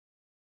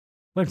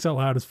Linux Out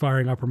Loud is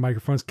firing up our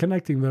microphones,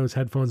 connecting those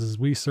headphones as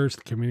we search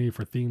the community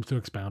for themes to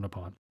expound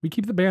upon. We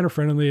keep the banner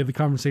friendly, the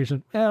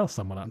conversation,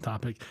 somewhat on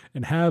topic,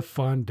 and have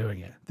fun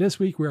doing it. This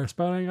week we are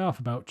spouting off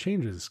about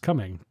changes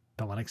coming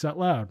to Linux Out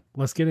Loud.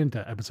 Let's get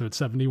into episode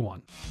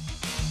 71.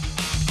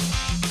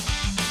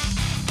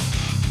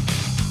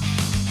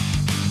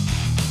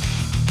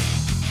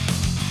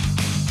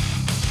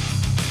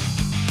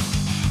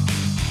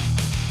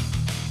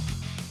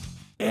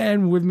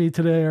 And with me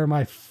today are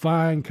my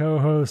fine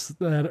co-hosts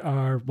that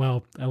are,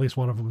 well, at least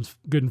one of them's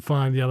good and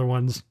fine. The other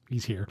one's,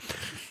 he's here.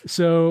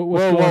 So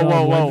what's going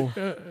on,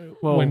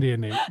 Whoa. Wendy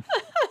and Nate?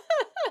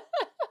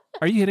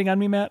 Are you hitting on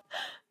me, Matt?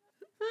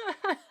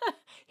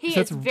 He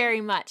is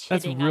very much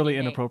That's hitting really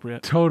on me.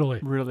 inappropriate. Totally.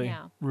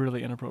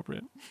 Really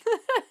inappropriate.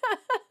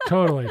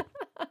 Totally.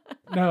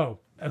 No,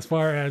 as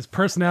far as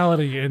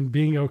personality and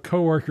being a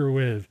coworker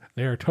with,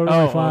 they are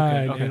totally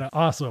fine and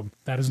awesome.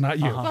 That is not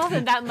you. Well,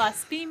 then that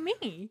must be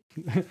me.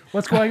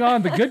 What's going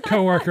on? The good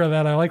coworker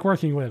that I like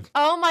working with.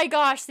 Oh my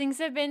gosh, things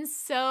have been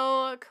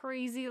so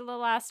crazy the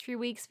last few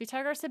weeks. We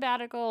took our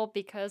sabbatical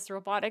because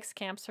robotics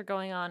camps are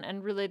going on,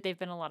 and really they've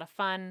been a lot of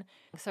fun.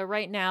 So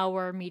right now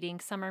we're meeting,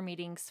 summer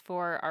meetings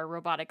for our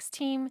robotics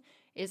team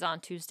is on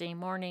Tuesday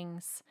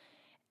mornings.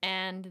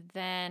 And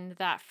then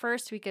that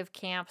first week of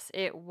camps,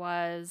 it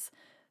was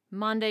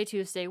Monday,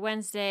 Tuesday,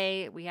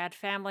 Wednesday. We had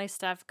family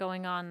stuff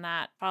going on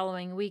that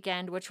following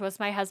weekend, which was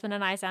my husband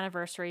and I's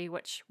anniversary,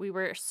 which we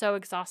were so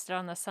exhausted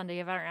on the Sunday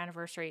of our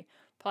anniversary,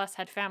 plus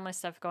had family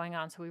stuff going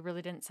on, so we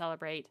really didn't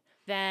celebrate.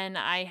 Then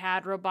I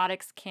had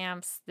robotics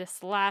camps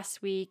this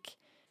last week,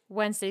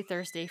 Wednesday,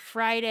 Thursday,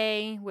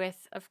 Friday,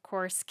 with, of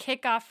course,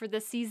 kickoff for the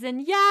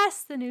season.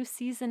 Yes, the new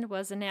season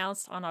was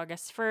announced on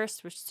August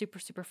 1st, which is super,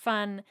 super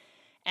fun.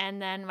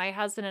 And then my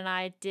husband and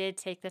I did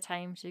take the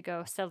time to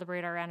go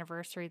celebrate our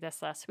anniversary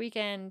this last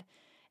weekend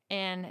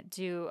and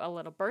do a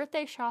little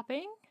birthday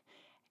shopping.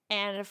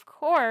 And of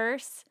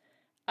course,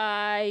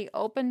 I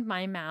opened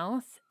my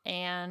mouth,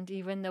 and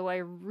even though I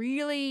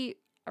really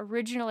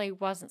originally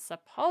wasn't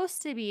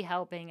supposed to be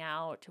helping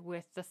out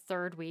with the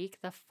third week,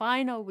 the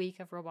final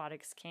week of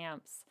robotics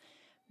camps,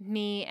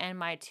 me and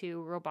my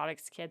two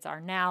robotics kids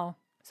are now.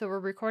 So we're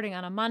recording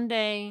on a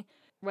Monday.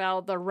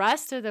 Well, the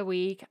rest of the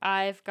week,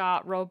 I've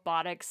got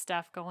robotic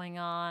stuff going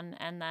on.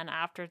 And then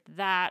after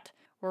that,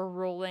 we're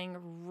rolling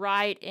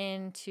right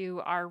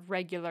into our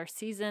regular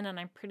season. And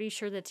I'm pretty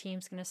sure the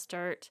team's going to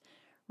start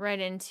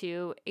right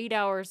into 8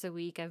 hours a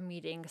week of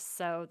meetings.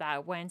 So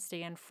that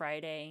Wednesday and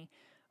Friday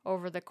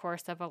over the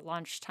course of a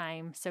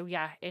lunchtime. So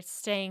yeah, it's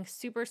staying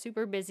super,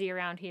 super busy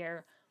around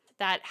here.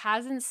 That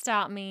hasn't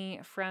stopped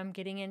me from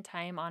getting in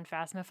time on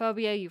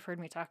Phasmophobia. You've heard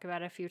me talk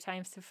about it a few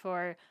times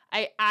before.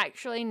 I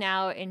actually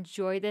now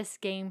enjoy this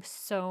game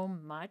so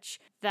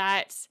much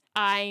that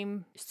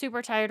I'm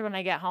super tired when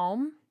I get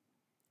home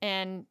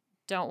and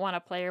don't want to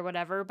play or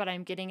whatever, but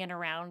I'm getting it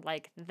around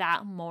like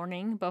that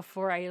morning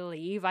before I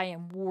leave. I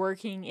am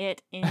working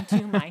it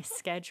into my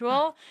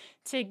schedule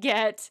to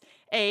get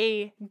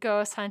a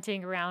ghost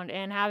hunting round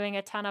and having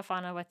a ton of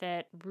fun with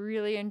it.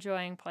 Really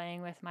enjoying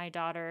playing with my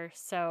daughter.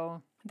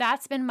 So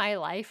that's been my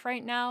life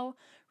right now.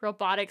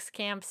 Robotics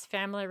camps,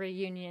 family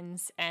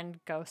reunions,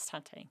 and ghost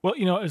hunting. Well,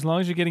 as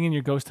long as you're getting in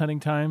your ghost hunting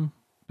time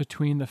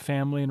between the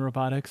family and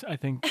robotics, I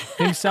think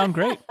things sound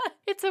great.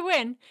 It's a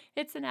win.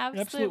 It's an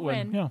absolute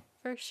win. Yeah.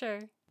 For sure.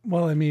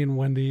 Well, I mean,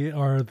 Wendy,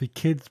 are the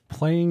kids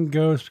playing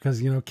ghosts?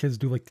 Because, kids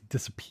do like to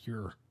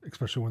disappear,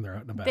 especially when they're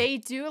out and about. They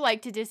do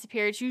like to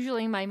disappear. It's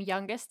usually my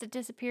youngest that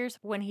disappears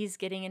when he's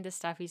getting into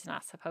stuff he's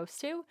not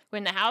supposed to.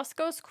 When the house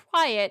goes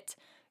quiet,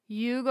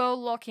 you go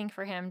looking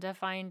for him to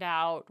find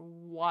out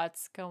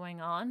what's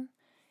going on.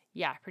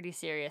 Yeah, pretty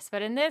serious.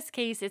 But in this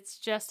case, it's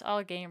just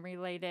all game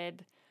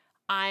related.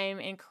 I'm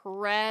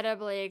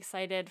incredibly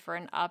excited for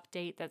an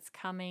update that's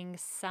coming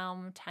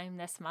sometime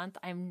this month.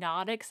 I'm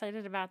not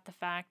excited about the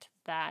fact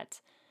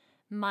that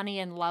money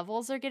and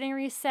levels are getting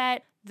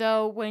reset,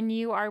 though when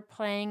you are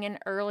playing an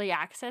early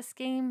access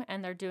game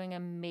and they're doing a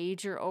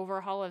major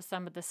overhaul of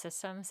some of the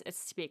systems,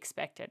 it's to be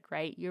expected,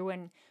 right?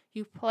 When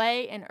you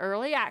play an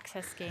early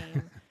access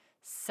game,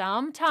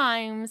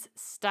 sometimes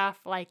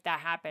stuff like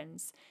that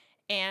happens.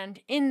 And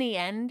in the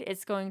end,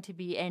 it's going to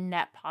be a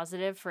net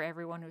positive for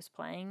everyone who's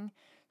playing.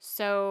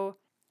 So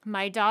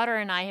my daughter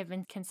and I have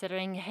been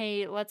considering,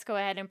 hey, let's go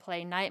ahead and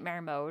play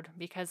nightmare mode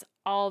because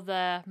all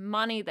the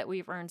money that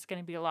we've earned is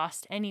going to be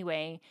lost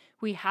anyway.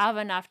 We have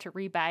enough to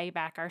rebuy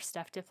back our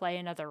stuff to play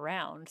another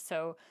round.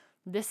 So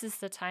this is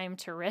the time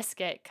to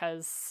risk it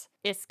because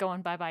it's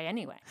going bye-bye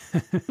anyway.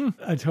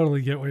 I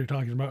totally get what you're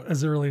talking about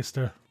as it relates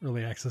to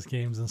early access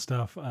games and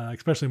stuff,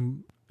 especially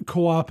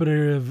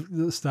cooperative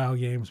style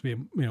games, be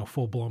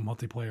full-blown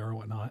multiplayer or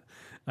whatnot.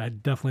 I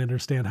definitely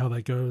understand how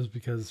that goes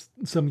because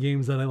some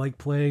games that I like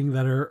playing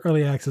that are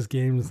early access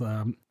games,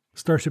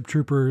 Starship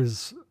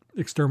Troopers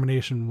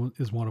Extermination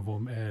is one of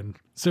them, and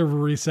server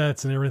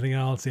resets and everything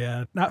else.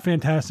 Yeah, not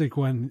fantastic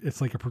when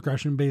it's like a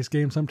progression-based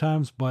game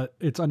sometimes, but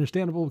it's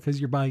understandable because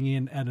you're buying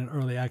in at an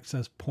early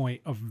access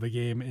point of the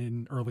game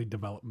in early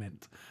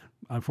development.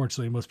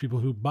 Unfortunately, most people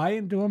who buy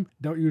into them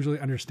don't usually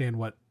understand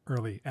what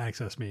early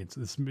access means.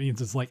 This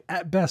means it's like,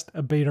 at best,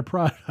 a beta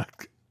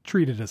product.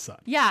 Treated as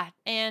such. Yeah,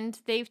 and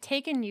they've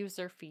taken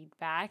user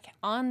feedback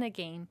on the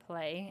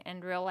gameplay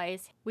and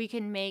realized we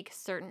can make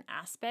certain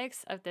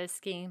aspects of this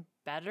game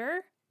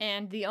better.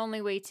 And the only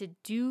way to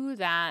do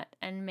that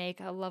and make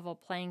a level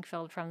playing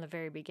field from the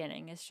very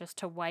beginning is just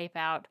to wipe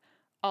out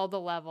all the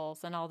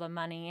levels and all the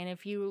money. And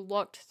if you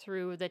looked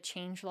through the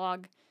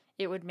changelog,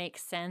 it would make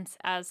sense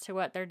as to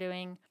what they're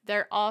doing.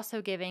 They're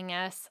also giving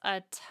us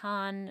a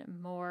ton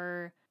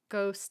more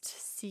ghost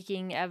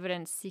seeking,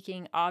 evidence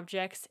seeking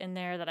objects in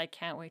there that I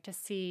can't wait to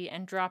see,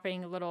 and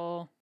dropping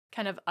little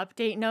kind of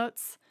update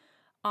notes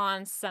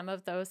on some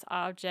of those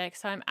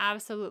objects. So I'm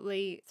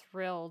absolutely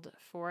thrilled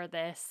for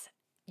this.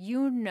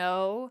 You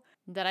know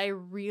that I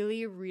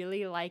really,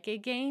 really like a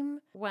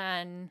game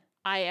when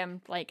I am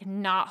like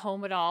not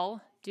home at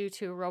all due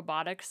to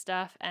robotic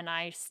stuff and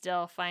I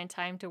still find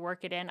time to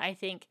work it in. I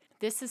think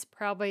this is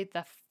probably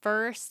the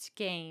first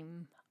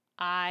game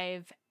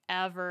I've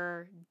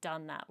ever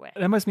done that with.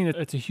 That must mean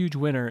it's a huge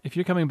winner. If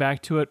you're coming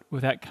back to it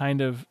with that kind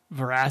of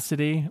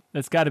veracity,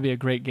 that's got to be a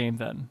great game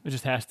then. It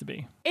just has to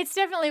be. It's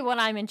definitely what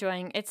I'm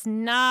enjoying. It's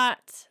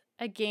not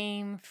a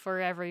game for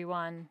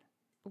everyone.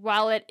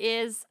 While it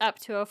is up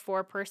to a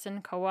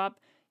 4-person co-op,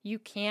 you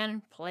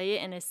can play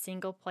it in a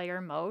single player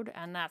mode,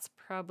 and that's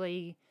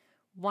probably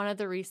one of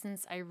the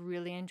reasons I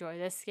really enjoy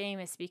this game,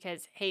 is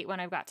because, hey, when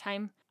I've got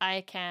time,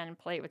 I can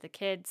play it with the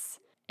kids.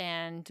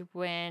 And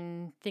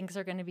when things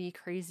are going to be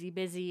crazy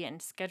busy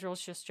and schedules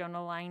just don't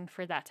align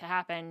for that to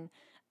happen,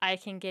 I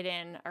can get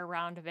in a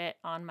round of it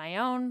on my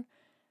own.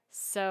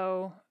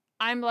 So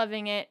I'm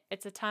loving it.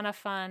 It's a ton of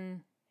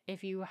fun.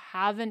 If you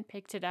haven't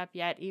picked it up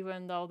yet,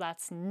 even though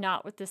that's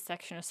not what this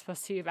section is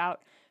supposed to be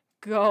about,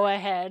 go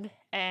ahead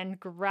and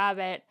grab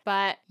it.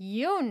 But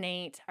you,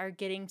 Nate, are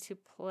getting to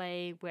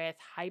play with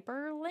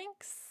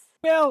hyperlinks.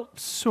 Well,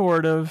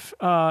 sort of.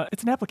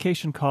 It's an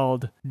application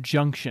called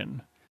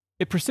Junction.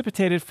 It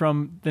precipitated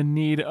from the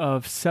need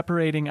of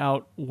separating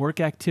out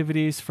work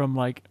activities from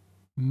like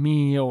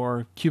me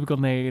or Cubicle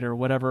Nate or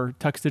whatever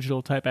Tux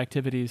Digital type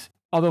activities.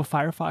 Although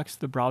Firefox,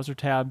 the browser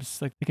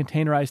tabs, like the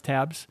containerized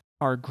tabs,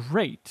 are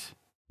great,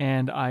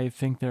 and I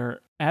think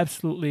they're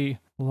absolutely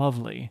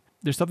lovely.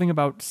 There's something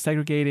about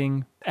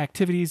segregating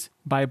activities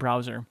by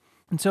browser.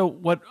 And so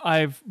what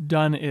I've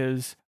done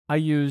is I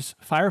use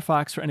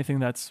Firefox for anything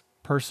that's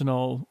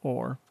personal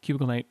or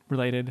Cubicle Nate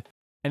related.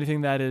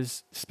 Anything that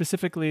is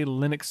specifically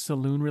Linux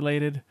Saloon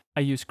related, I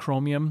use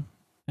Chromium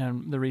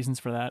and the reasons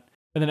for that.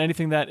 And then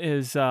anything that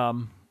is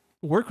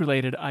work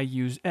related, I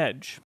use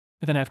Edge.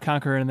 And then I have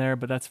Conqueror in there,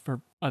 but that's for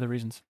other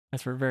reasons.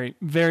 That's for very,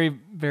 very,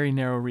 very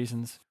narrow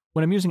reasons.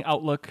 When I'm using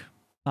Outlook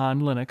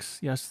on Linux,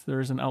 yes, there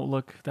is an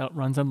Outlook that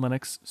runs on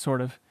Linux, sort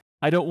of.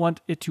 I don't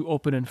want it to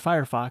open in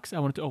Firefox. I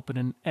want it to open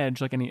in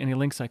Edge, like any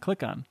links I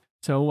click on.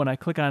 So when I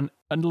click on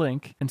a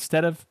link,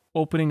 instead of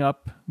opening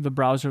up the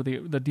browser,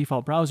 the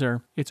default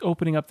browser, it's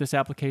opening up this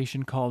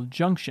application called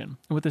Junction.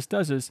 And what this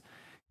does is,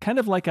 kind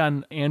of like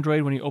on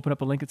Android, when you open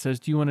up a link, it says,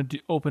 do you want to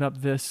open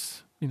up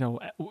this? You know,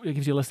 it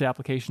gives you a list of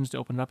applications to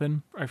open it up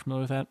in. Are you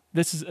familiar with that?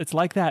 It's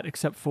like that,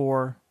 except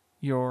for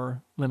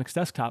your Linux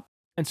desktop.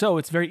 And so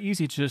it's very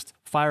easy to just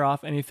fire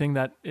off anything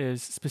that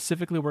is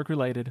specifically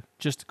work-related,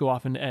 just go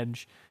off into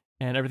Edge.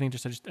 And everything,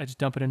 I just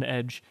dump it into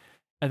Edge.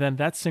 And then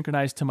that's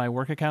synchronized to my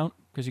work account,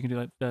 because you can do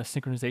like the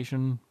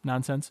synchronization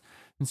nonsense.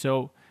 And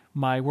so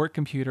my work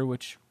computer,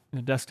 which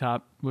the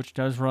desktop, which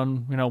does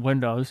run,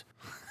 Windows,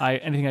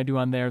 anything I do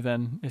on there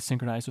then is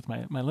synchronized with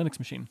my Linux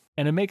machine.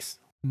 And it makes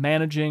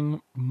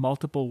managing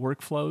multiple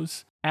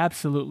workflows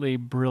absolutely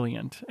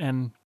brilliant.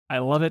 And I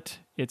love it.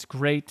 It's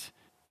great.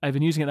 I've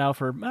been using it now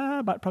for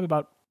probably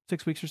about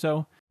 6 weeks or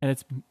so, and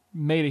it's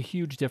made a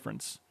huge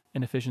difference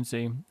in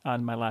efficiency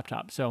on my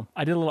laptop. So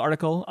I did a little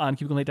article on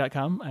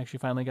cubiclenate.com. I actually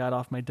finally got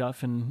off my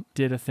duff and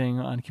did a thing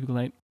on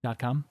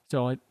cubiclenate.com.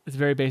 So it's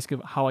very basic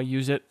of how I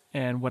use it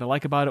and what I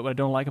like about it, what I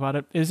don't like about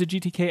it. It is a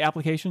GTK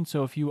application,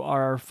 so if you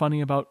are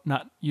funny about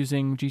not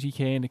using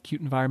GTK in a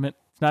cute environment,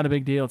 it's not a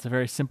big deal. It's a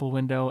very simple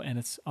window, and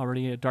it's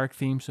already a dark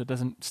theme, so it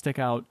doesn't stick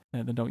out,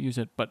 and then don't use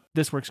it. But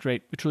this works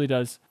great. It truly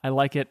does. I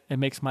like it. It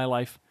makes my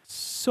life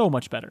so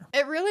much better.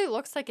 It really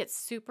looks like it's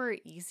super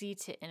easy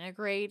to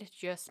integrate,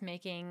 just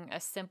making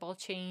a simple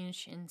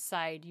change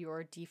inside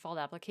your default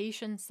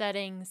application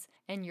settings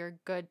and you're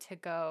good to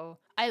go.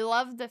 I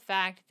love the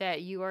fact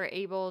that you are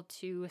able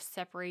to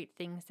separate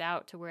things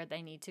out to where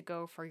they need to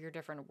go for your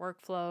different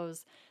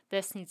workflows.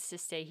 This needs to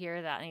stay here,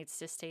 that needs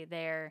to stay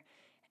there.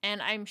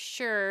 And I'm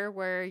sure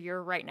where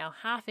you're right now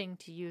having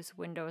to use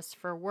Windows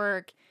for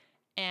work,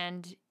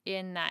 and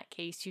in that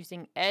case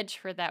using Edge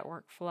for that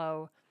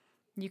workflow,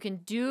 you can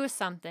do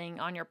something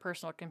on your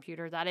personal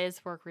computer that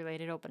is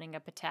work-related, opening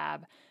up a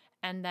tab,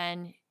 and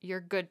then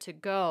you're good to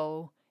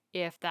go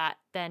if that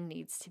then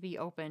needs to be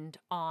opened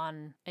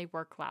on a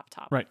work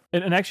laptop. Right.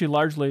 And actually,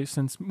 largely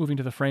since moving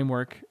to the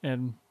framework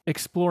and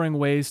exploring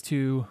ways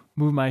to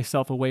move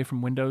myself away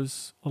from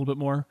Windows a little bit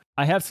more,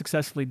 I have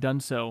successfully done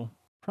so.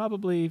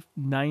 Probably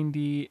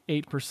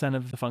 98%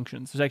 of the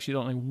functions. There's actually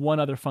only one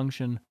other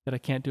function that I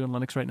can't do in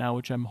Linux right now,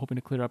 which I'm hoping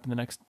to clear up in the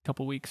next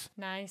couple weeks.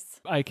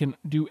 Nice. I can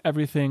do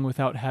everything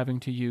without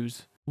having to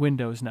use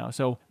Windows now.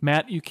 So,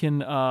 Matt, you can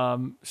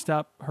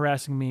stop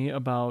harassing me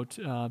about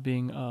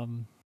being...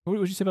 what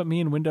would you say about me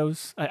and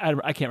Windows?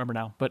 I can't remember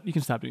now, but you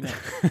can stop doing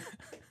that.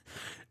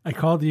 I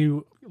called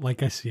you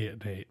like I see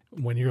it, Nate.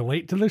 When you're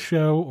late to the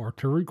show or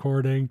to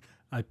recording,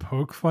 I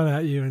poke fun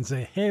at you and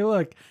say, hey,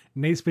 look,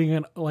 Nate's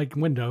being like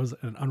Windows,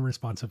 an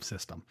unresponsive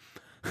system.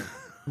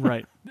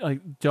 Right.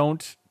 Like,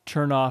 don't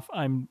turn off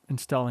I'm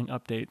installing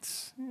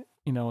updates,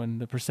 and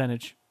the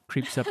percentage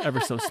creeps up ever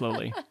so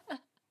slowly.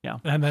 Yeah.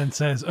 And then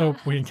says, oh,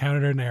 we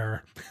encountered an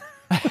error.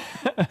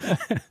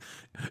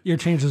 Your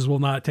changes will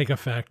not take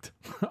effect.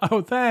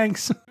 Oh,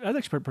 thanks. That's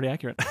actually pretty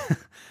accurate.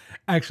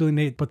 Actually,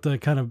 Nate, but to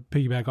kind of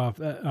piggyback off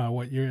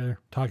what you're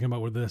talking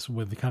about with this,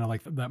 with the kind of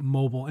like that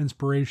mobile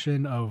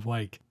inspiration of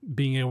like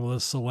being able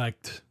to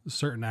select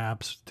certain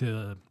apps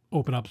to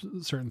open up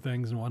certain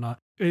things and whatnot.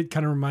 It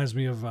kind of reminds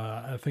me of,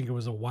 I think it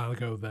was a while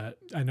ago that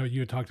I know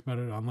you had talked about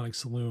it on Linux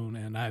Saloon,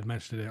 and I had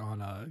mentioned it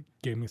on a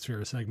Gaming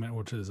Sphere segment,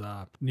 which is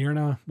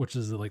Nirna, which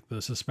is like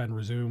the suspend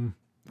resume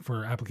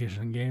for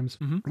application and games,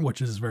 which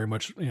is very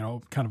much,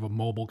 kind of a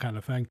mobile kind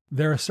of thing.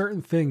 There are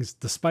certain things,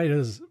 despite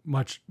as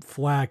much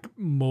flack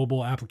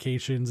mobile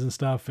applications and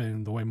stuff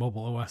and the way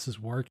mobile OSs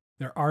work,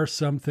 there are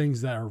some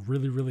things that are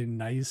really, really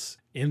nice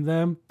in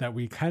them that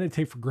we kind of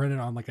take for granted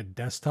on like a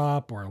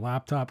desktop or a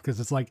laptop, because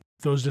it's like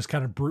those just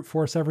kind of brute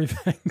force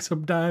everything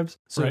sometimes.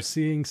 So Right.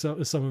 seeing some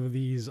of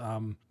these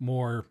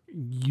more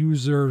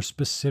user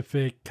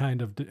specific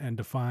kind of and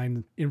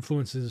defined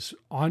influences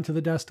onto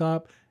the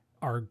desktop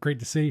are great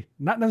to see.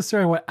 Not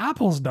necessarily what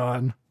Apple's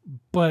done,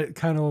 but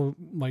kind of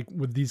like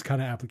with these kind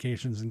of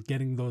applications and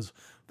getting those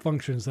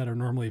functions that are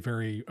normally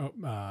very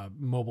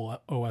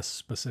mobile OS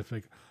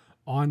specific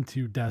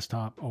onto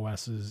desktop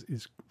OSs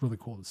is really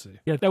cool to see.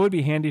 Yeah, that would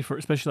be handy for,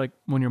 especially like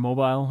when you're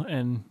mobile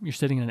and you're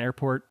sitting in an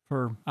airport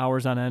for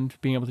hours on end,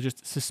 being able to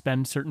just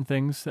suspend certain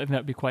things. I think that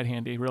would be quite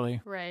handy,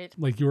 really. Right.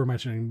 Like you were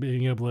mentioning,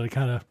 being able to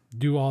kind of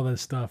do all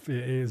this stuff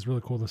is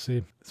really cool to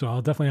see. So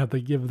I'll definitely have to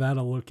give that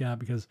a look at,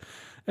 because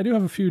I do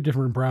have a few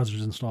different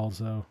browsers installed.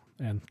 So,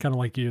 and kind of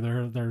like you,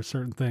 there are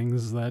certain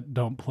things that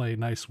don't play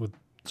nice with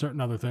certain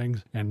other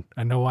things. And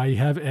I know why you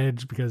have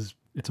Edge, because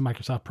it's a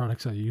Microsoft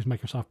product. So you use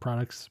Microsoft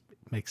products.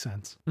 Makes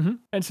sense. Mm-hmm.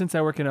 And since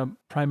I work in a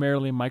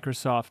primarily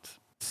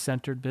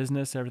Microsoft-centered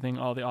business,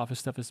 all the Office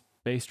stuff is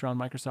based around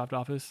Microsoft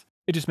Office.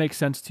 It just makes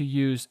sense to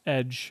use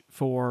Edge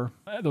for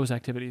those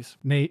activities.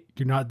 Nate,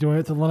 you're not doing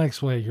it the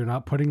Linux way. You're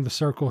not putting the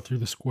circle through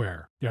the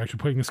square. You're actually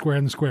putting the square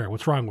in the square.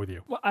 What's wrong with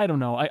you? Well, I don't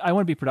know. I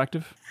want to be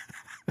productive.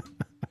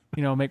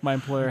 Make my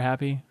employer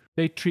happy.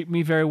 They treat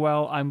me very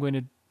well. I'm going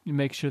to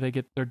make sure they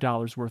get their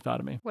dollars worth out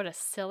of me. What a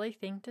silly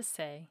thing to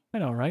say. I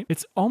know, right?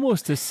 It's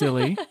almost as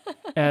silly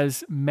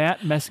as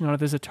Matt messing around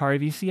with his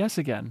Atari VCS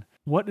again.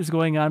 What is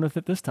going on with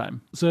it this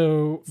time?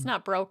 So It's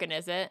not broken,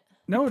 is it?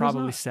 no, it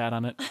Probably is sat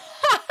on it. not.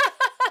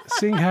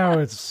 Seeing how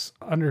it's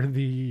under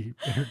the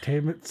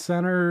entertainment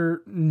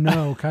center,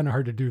 no, kind of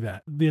hard to do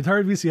that. The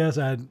Atari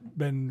VCS had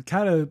been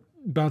kind of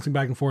bouncing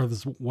back and forth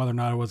as whether or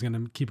not I was going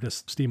to keep it a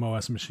Steam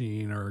OS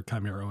machine or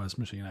Chimera OS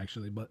machine,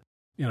 actually, but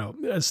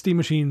a Steam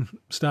machine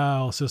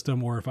style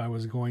system, or if I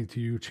was going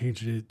to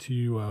change it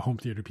to a home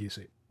theater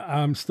PC.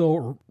 I'm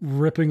still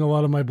ripping a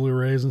lot of my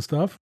Blu-rays and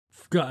stuff.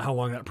 Forgot how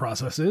long that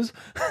process is.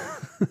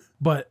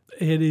 But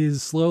it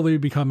is slowly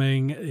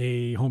becoming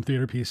a home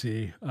theater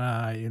PC.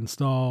 I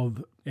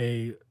installed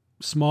a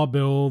small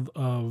build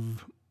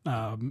of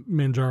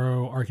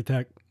Manjaro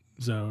Architect.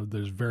 So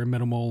there's very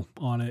minimal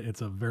on it.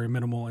 It's a very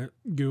minimal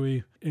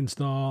GUI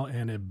install,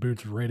 and it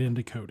boots right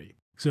into Kodi.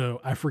 So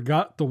I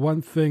forgot the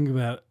one thing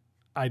that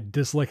I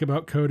dislike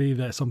about Kodi,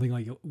 that something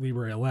like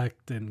Libre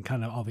Elect and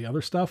kind of all the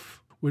other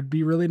stuff would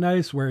be really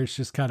nice, where it's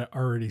just kind of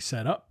already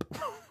set up.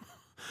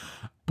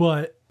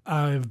 But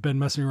I've been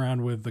messing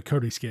around with the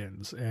Kodi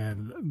skins,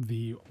 and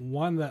the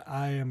one that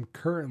I am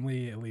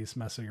currently at least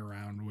messing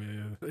around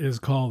with is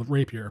called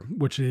Rapier,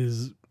 which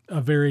is a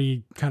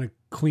very kind of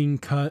clean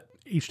cut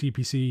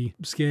HTPC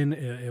skin.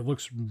 It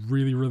looks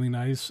really, really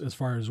nice as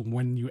far as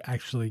when you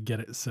actually get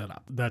it set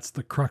up. That's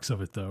the crux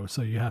of it, though.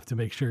 So you have to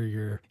make sure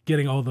you're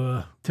getting all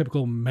the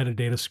typical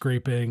metadata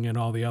scraping and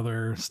all the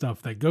other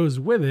stuff that goes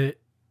with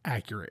it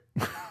accurate.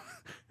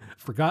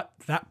 Forgot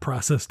that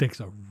process takes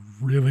a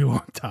really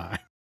long time,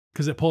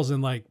 because it pulls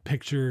in like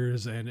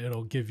pictures, and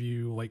it'll give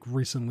you like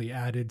recently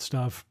added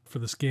stuff for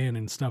the skin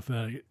and stuff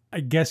that I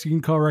guess you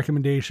can call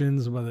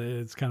recommendations, but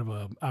it's kind of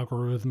a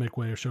algorithmic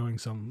way of showing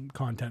some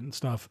content and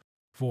stuff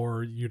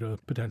for you to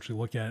potentially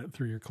look at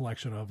through your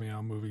collection of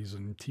movies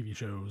and TV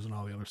shows and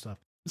all the other stuff.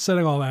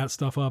 setting all that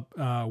stuff up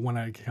when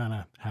I kind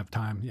of have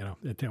time,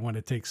 when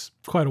it takes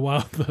quite a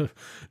while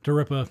to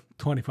rip a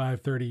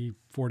 25, 30,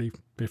 40,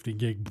 50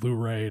 gig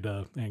Blu-ray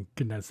and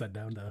condense that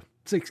down to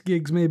 6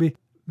 gigs maybe.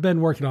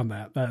 Been working on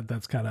that.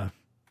 That's kind of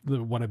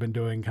what I've been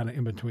doing kind of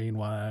in between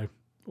while I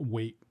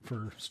wait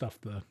for stuff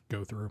to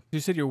go through. You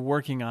said you're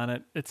working on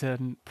it. It's a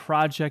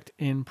project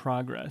in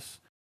progress.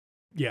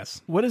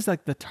 Yes. What is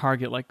like the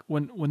target? Like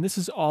when this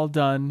is all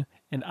done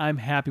and I'm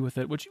happy with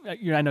it, which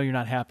I know you're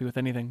not happy with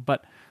anything,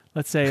 but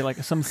let's say like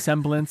some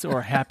semblance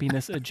or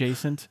happipiness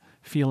adjacent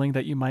feeling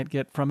that you might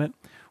get from it.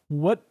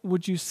 What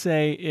would you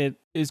say it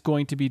is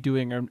going to be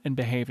doing and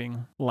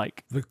behaving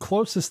like? The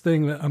closest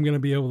thing that I'm going to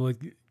be able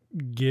to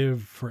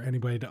give for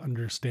anybody to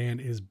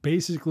understand is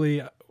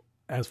basically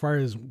as far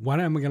as when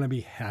I'm going to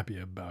be happy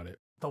about it.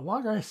 The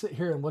longer I sit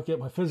here and look at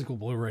my physical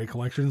Blu-ray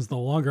collections, the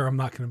longer I'm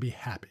not going to be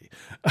happy.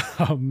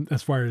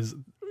 As far as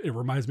it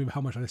reminds me of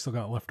how much I still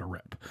got left to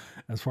rip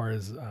as far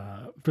as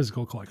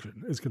physical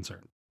collection is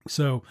concerned.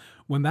 So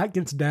when that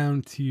gets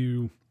down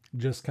to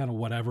just kind of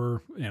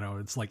whatever,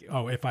 it's like,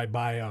 oh, if I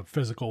buy a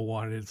physical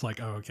one, it's like,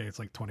 oh, okay, it's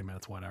like 20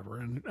 minutes, whatever.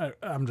 And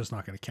I'm just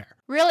not going to care.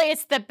 Really,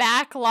 it's the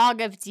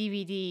backlog of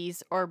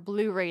DVDs or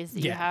Blu-rays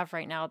that you have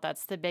right now.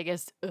 That's the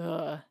biggest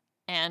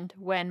And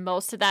when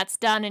most of that's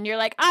done and you're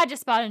like, I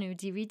just bought a new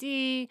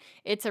DVD,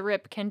 it's a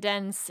rip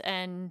condense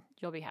and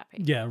you'll be happy.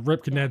 Yeah,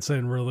 rip condense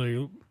and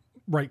really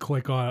right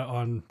click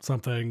on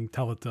something,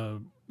 tell it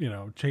to,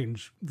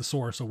 change the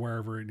source of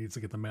wherever it needs to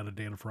get the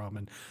metadata from.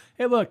 And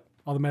hey, look,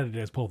 all the metadata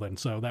is pulled in.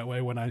 So that way,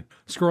 when I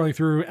scrolling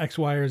through X,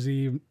 Y, or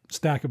Z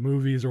stack of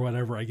movies or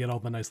whatever, I get all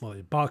the nice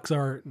little box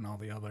art and all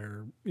the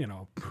other,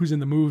 who's in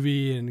the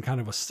movie and kind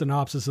of a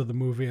synopsis of the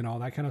movie and all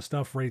that kind of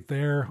stuff right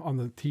there on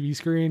the TV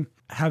screen.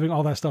 Having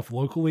all that stuff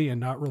locally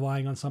and not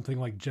relying on something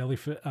like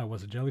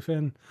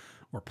Jellyfin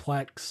or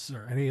Plex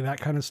or any of that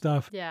kind of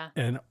stuff. Yeah.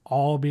 And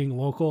all being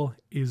local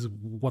is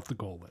what the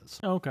goal is.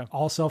 Okay.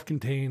 All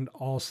self-contained,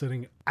 all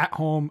sitting at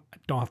home.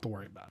 Don't have to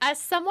worry about it. As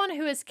someone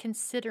who is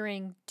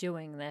considering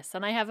doing this,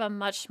 and I have a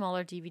much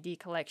smaller DVD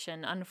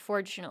collection,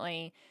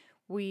 unfortunately,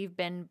 we've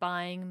been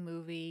buying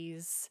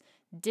movies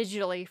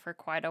digitally for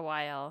quite a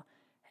while.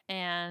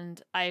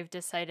 And I've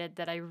decided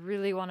that I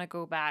really want to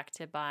go back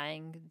to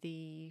buying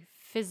the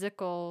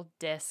physical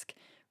disc,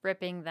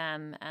 ripping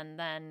them, and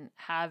then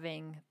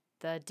having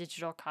the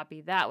digital copy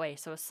that way.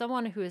 So as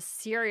someone who is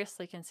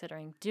seriously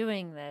considering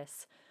doing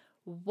this,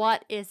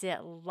 what is it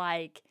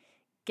like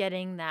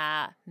getting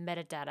that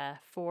metadata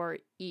for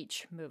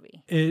each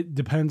movie? It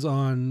depends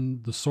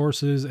on the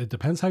sources. It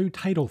depends how you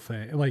title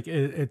things. Like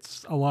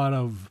it's a lot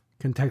of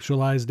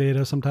contextualized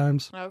data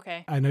sometimes.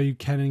 Okay. I know you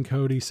can in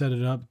Kodi set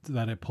it up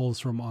that it pulls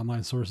from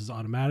online sources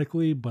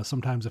automatically, but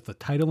sometimes if the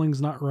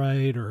titling's not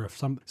right, or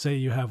if say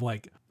you have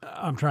like,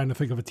 I'm trying to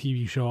think of a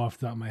TV show off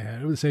the top of my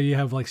head. Say you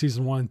have like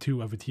season 1 and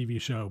 2 of a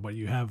TV show, but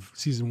you have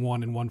season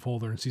 1 in one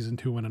folder and season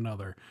 2 in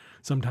another.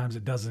 Sometimes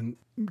it doesn't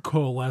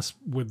coalesce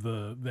with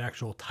the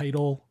actual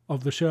title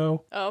of the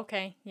show. Oh,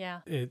 okay.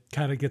 Yeah. It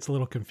kind of gets a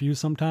little confused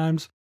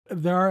sometimes.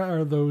 There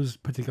are those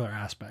particular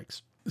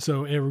aspects.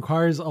 So it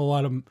requires a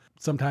lot of,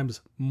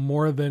 sometimes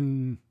more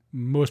than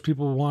most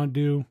people want to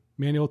do,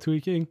 manual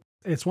tweaking.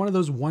 It's one of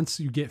those, once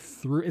you get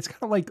through, it's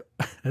kind of like,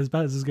 as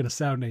bad as this is going to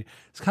sound,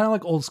 it's kind of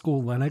like old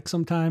school Linux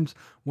sometimes.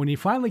 When you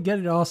finally get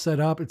it all set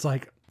up, it's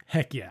like,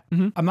 heck yeah.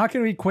 Mm-hmm. I'm not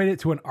going to equate it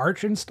to an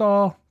Arch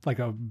install, like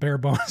a bare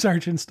bones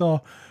Arch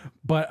install,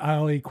 but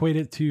I'll equate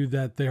it to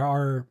that there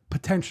are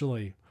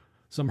potentially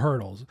some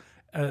hurdles.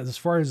 As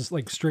far as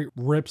like straight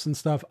rips and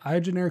stuff, I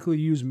generically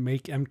use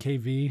Make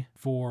MKV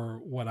for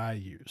what I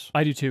use.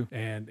 I do too.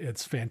 And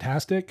it's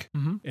fantastic.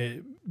 Mm-hmm.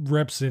 It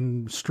rips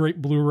in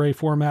straight Blu-ray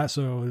format.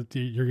 So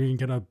you're going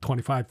to get a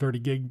 25, 30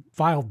 gig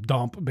file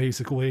dump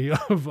basically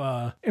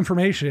of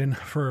information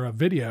for a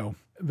video.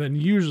 Then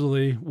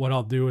usually what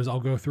I'll do is I'll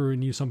go through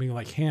and use something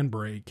like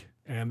Handbrake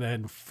and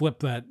then flip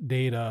that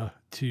data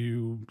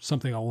to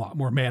something a lot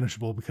more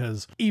manageable,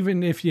 because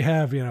even if you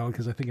have,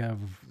 because I think I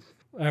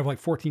have like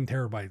 14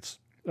 terabytes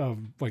of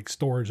like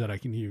storage that I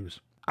can use.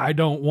 I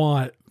don't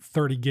want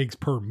 30 gigs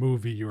per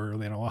movie or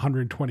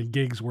 120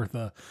 gigs worth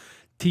of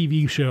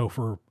TV show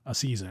for a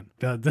season.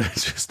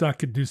 That's just not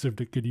conducive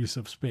to good use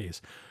of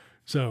space.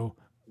 So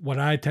what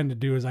I tend to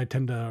do is I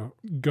tend to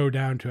go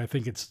down to, I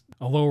think it's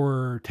a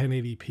lower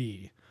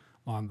 1080p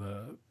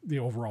on the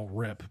overall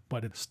rip,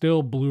 but it's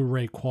still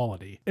Blu-ray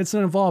quality. It's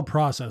an involved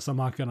process. I'm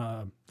not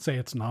gonna say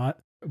it's not.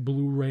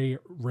 Blu-ray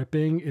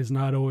ripping is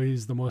not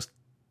always the most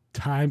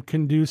time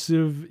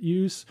conducive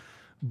use,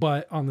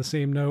 but on the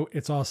same note,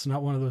 it's also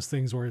not one of those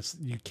things where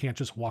you can't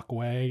just walk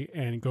away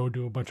and go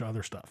do a bunch of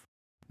other stuff.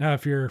 Now,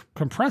 if you're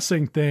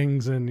compressing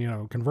things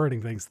and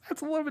converting things,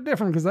 that's a little bit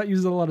different, because that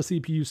uses a lot of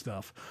CPU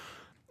stuff,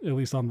 at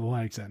least on the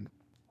Linux end.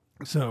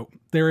 So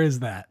there is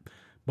that.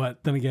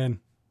 But then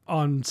again,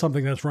 on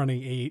something that's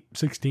running 8,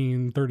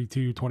 16,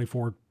 32,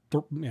 24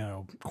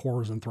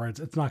 cores and threads,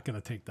 it's not going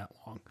to take that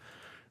long.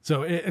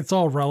 So it's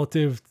all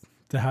relative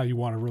to how you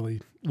want to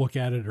really look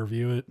at it or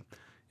view it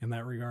in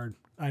that regard.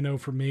 I know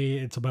for me,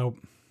 it's about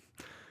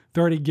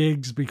 30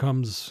 gigs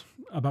becomes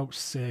about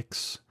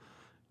 6.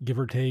 give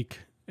or take,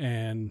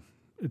 and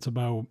it's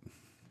about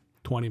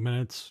 20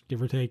 minutes,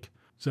 give or take.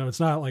 So it's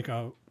not like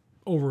a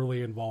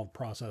overly involved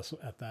process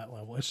at that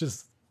level. It's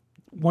just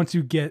once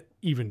you get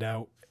evened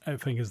out, I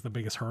think is the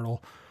biggest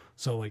hurdle.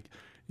 So like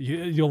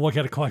you'll look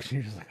at a collection,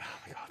 you're just like, oh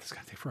my God, this is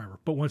gonna take forever.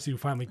 But once you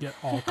finally get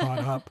all caught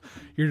up,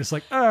 you're just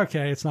like, oh,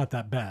 okay, it's not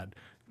that bad,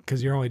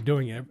 because you're only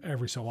doing it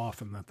every so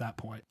often at that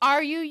point.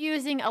 Are you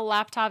using a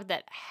laptop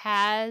that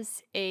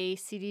has a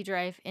CD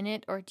drive in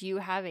it, or do you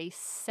have a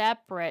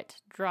separate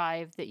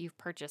drive that you've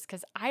purchased?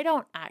 Because I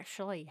don't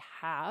actually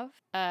have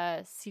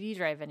a CD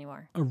drive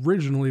anymore.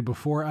 Originally,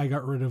 before I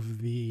got rid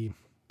of the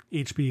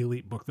HP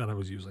EliteBook that I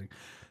was using,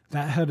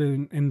 that had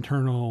an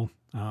internal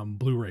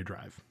Blu-ray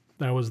drive.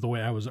 That was the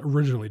way I was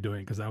originally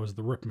doing, because that was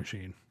the rip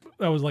machine.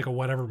 That was like a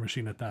whatever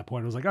machine at that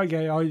point. It was like,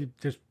 okay, I'll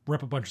just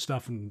rip a bunch of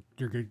stuff and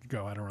you're good to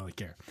go. I don't really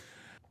care.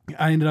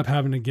 I ended up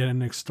having to get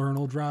an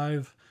external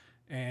drive,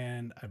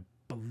 and I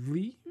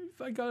believe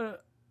I got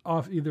it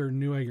off either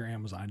Newegg or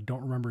Amazon. I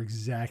don't remember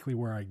exactly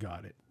where I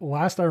got it.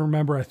 Last I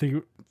remember, I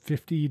think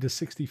 50 to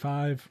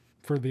 65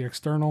 for the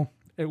external.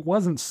 It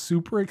wasn't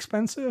super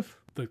expensive.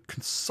 The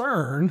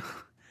concern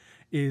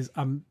is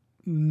I'm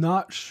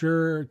not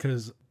sure,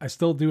 because I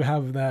still do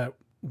have that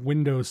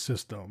Windows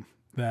system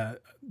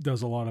that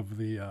does a lot of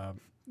the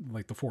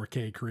like the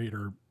 4K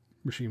creator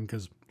machine,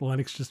 because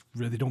Linux just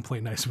really don't play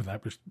nice with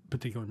that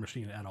particular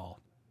machine at all.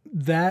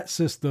 That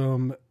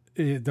system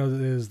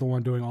is the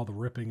one doing all the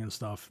ripping and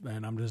stuff,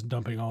 and I'm just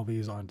dumping all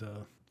these onto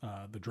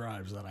the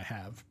drives that I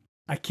have.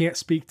 I can't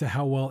speak to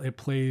how well it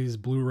plays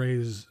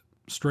Blu-rays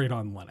straight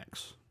on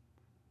Linux.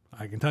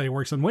 I can tell you it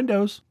works on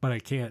Windows, but I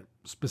can't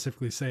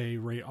specifically say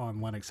right on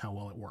Linux how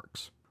well it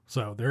works.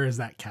 So there is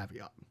that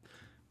caveat.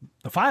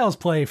 The files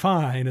play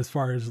fine as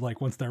far as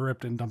like once they're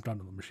ripped and dumped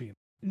onto the machine.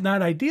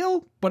 Not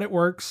ideal, but it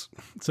works.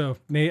 So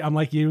Nate, I'm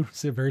like you,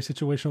 it's a very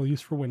situational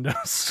use for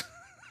Windows.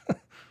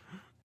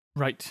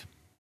 Right.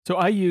 So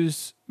I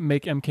use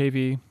Make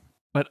MKV,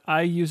 but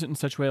I use it in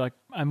such a way, like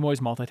I'm always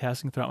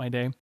multitasking throughout my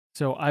day.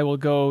 So I will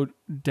go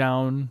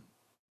down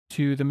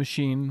to the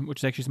machine,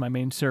 which actually is my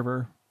main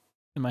server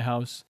in my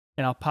house,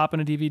 and I'll pop in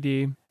a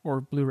DVD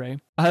or Blu-ray.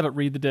 I'll have it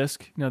read the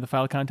disc, the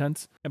file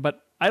contents,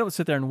 but I don't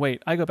sit there and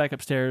wait. I go back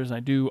upstairs and I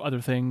do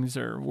other things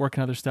or work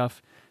on other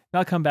stuff. And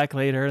I'll come back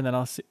later, and then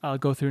I'll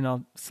go through and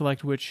I'll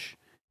select which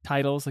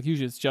titles. Like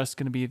usually it's just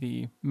going to be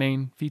the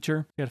main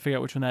feature. You got to figure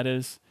out which one that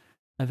is.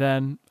 And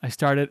then I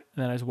start it,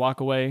 and then I just walk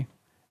away,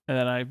 and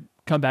then I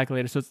come back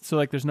later. So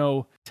like there's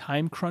no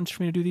time crunch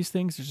for me to do these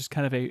things. There's just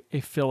kind of a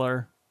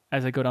filler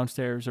as I go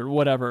downstairs or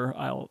whatever.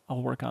 I'll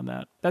work on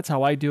that. That's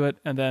how I do it.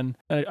 And then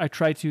I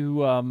try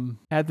to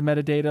add the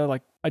metadata.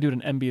 Like I do it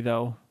in MB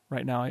though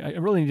right now. I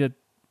really need to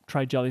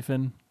try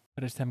Jellyfin,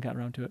 but I just haven't gotten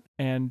around to it.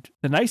 And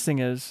the nice thing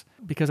is,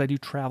 because I do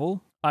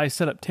travel, I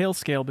set up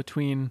Tailscale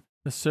between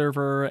the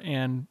server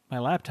and my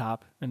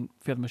laptop and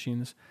a few other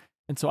machines.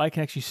 And so I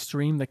can actually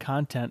stream the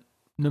content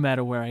no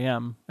matter where I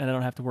am, and I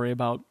don't have to worry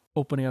about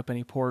opening up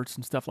any ports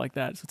and stuff like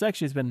that. So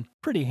it's been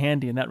pretty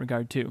handy in that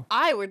regard too.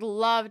 I would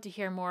love to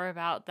hear more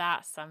about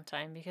that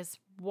sometime, because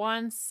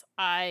once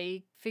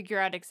I figure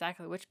out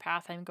exactly which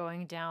path I'm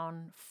going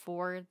down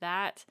for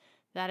that,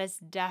 that is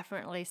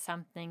definitely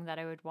something that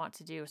I would want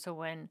to do. So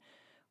when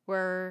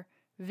we're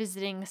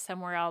visiting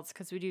somewhere else,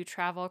 because we do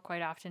travel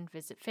quite often,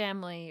 visit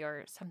family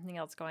or something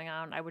else going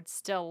on, I would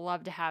still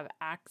love to have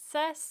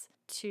access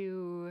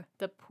to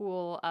the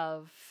pool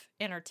of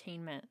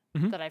entertainment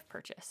that I've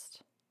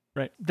purchased.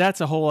 Right.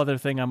 That's a whole other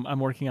thing I'm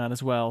working on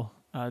as well.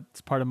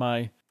 It's part of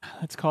my,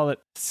 let's call it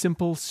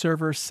Simple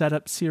Server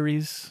Setup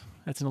series.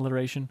 That's an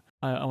alliteration.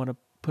 I want to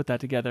put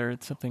that together.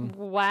 It's something.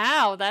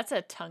 Wow, that's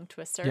a tongue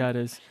twister. Yeah, it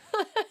is.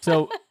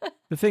 So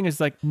the thing is,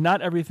 like,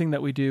 not everything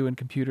that we do in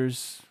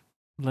computers,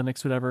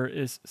 Linux, whatever,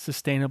 is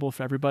sustainable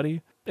for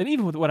everybody. And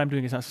even with what I'm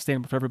doing is not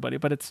sustainable for everybody,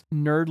 but it's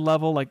nerd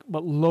level, like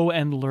but low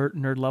end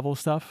nerd level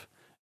stuff.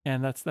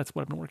 And that's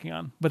what I've been working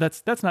on. But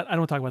that's not, I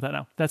don't want to talk about that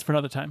now. That's for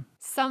another time.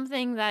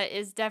 Something that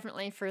is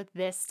definitely for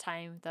this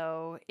time,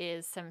 though,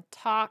 is some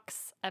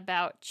talks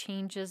about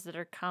changes that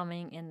are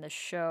coming in the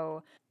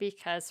show,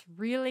 because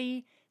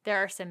really there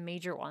are some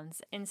major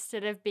ones.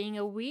 Instead of being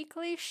a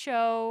weekly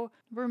show,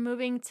 we're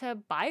moving to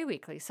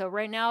bi-weekly. So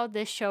right now,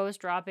 this show is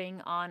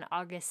dropping on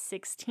August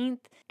 16th,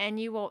 and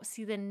you won't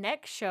see the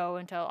next show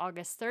until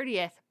August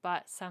 30th,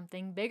 but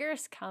something bigger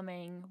is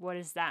coming. What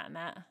is that,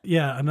 Matt?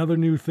 Yeah, another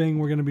new thing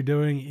we're going to be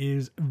doing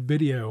is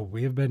video.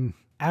 We have been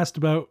asked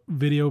about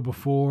video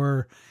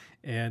before,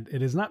 and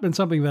it has not been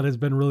something that has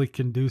been really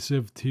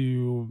conducive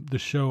to the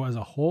show as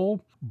a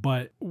whole,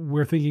 but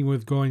we're thinking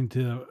with going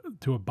to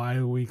a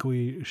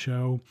bi-weekly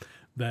show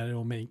that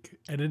it'll make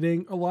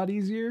editing a lot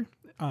easier,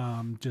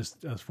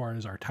 just as far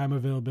as our time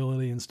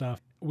availability and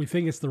stuff. We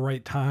think it's the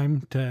right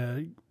time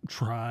to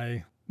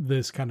try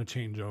this kind of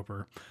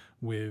changeover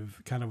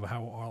with kind of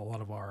how a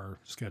lot of our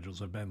schedules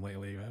have been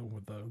lately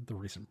with the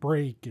recent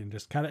break and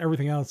just kind of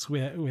everything else. We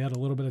had a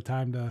little bit of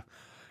time to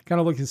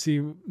kind of look and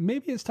see,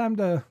 maybe it's time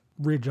to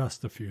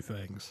readjust a few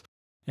things.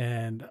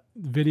 And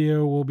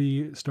video will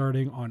be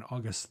starting on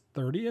August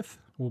 30th.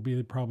 Will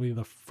be probably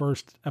the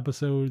first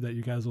episode that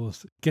you guys will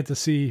get to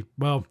see.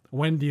 Well,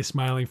 Wendy's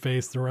smiling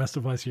face. The rest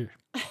of us here.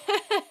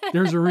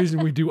 There's a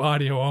reason we do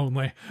audio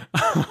only.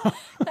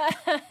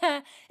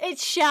 It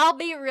shall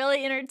be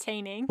really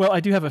entertaining. Well, I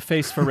do have a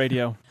face for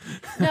radio.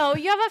 No,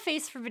 you have a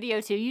face for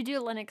video too. You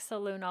do Linux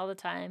Saloon all the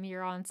time.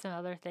 You're on some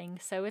other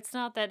things. So it's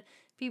not that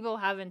people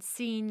haven't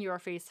seen your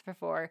face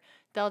before.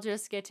 They'll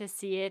just get to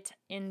see it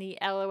in the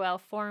LOL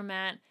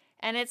format.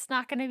 And it's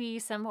not going to be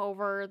some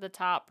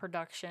over-the-top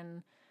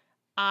production.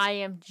 I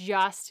am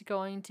just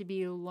going to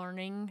be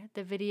learning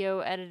the video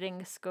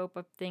editing scope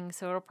of things,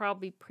 so it'll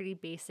probably be pretty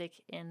basic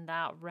in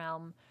that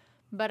realm.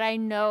 But I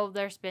know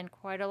there's been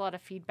quite a lot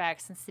of feedback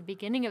since the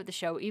beginning of the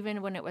show,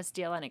 even when it was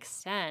DLN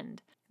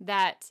Extend,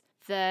 that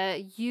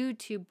the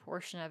YouTube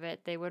portion of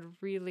it, they would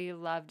really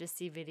love to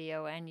see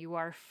video, and you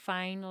are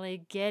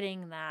finally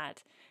getting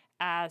that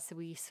as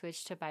we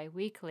switch to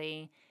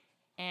bi-weekly.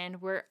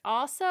 And we're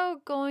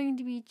also going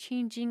to be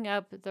changing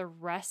up the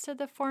rest of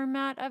the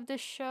format of the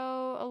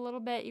show a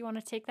little bit. You want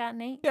to take that,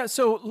 Nate? Yeah,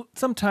 so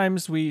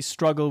sometimes we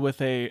struggle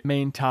with a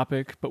main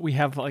topic, but we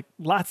have like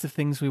lots of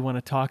things we want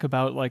to talk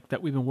about, like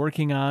that we've been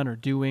working on or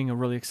doing or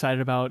really excited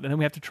about. And then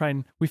we have to try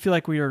and we feel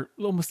like we are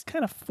almost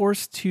kind of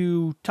forced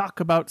to talk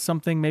about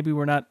something maybe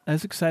we're not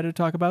as excited to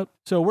talk about.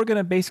 So we're going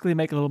to basically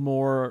make it a little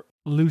more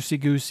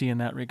loosey-goosey in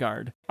that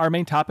regard. Our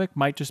main topic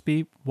might just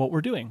be what we're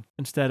doing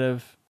instead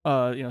of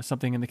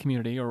something in the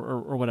community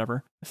or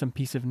whatever, some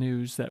piece of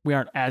news that we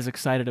aren't as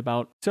excited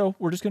about. So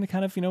we're just going to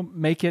kind of,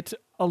 make it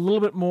a little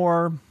bit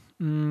more,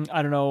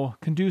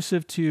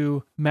 conducive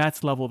to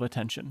Matt's level of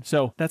attention.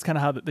 So that's kind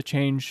of how the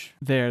change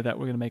there that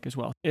we're going to make as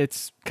well.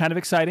 It's kind of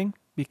exciting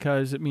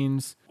because it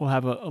means we'll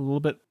have a little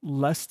bit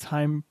less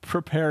time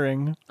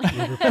preparing.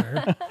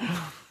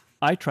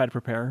 I try to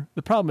prepare.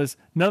 The problem is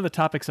none of the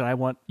topics that I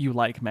want you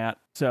like, Matt.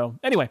 So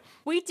anyway.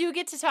 We do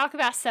get to talk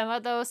about some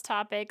of those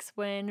topics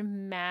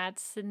when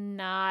Matt's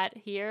not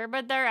here,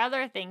 but there are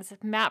other things.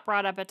 Matt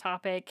brought up a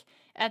topic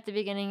at the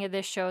beginning of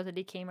this show that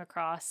he came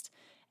across,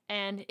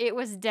 and it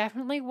was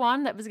definitely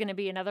one that was going to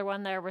be another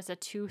one. There was a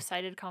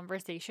two-sided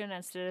conversation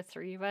instead of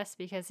three of us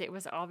because it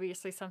was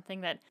obviously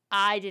something that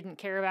I didn't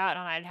care about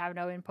and I'd have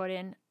no input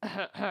in,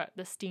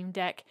 the Steam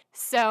Deck.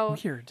 So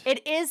weird.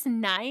 It is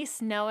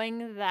nice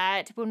knowing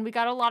that when we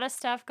got a lot of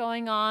stuff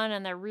going on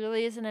and there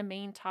really isn't a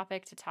main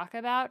topic to talk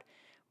about,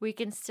 we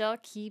can still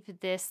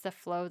keep this the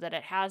flow that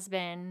it has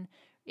been.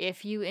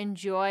 If you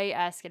enjoy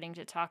us getting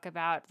to talk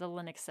about the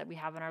Linux that we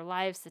have in our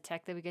lives, the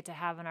tech that we get to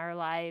have in our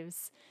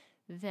lives,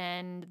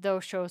 then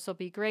those shows will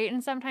be great.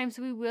 And sometimes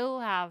we will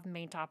have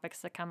main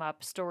topics that come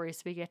up,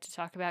 stories we get to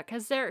talk about,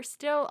 because there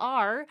still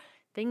are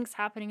things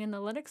happening in the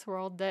Linux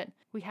world that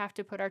we have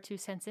to put our 2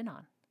 cents in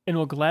on. And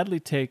we'll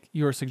gladly take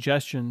your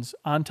suggestions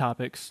on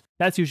topics.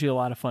 That's usually a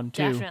lot of fun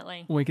too.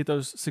 Definitely. When we get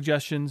those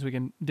suggestions, we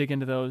can dig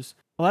into those.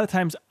 A lot of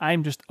times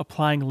I'm just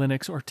applying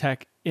Linux or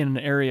tech in an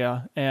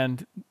area,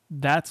 and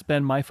that's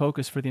been my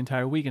focus for the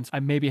entire week. And I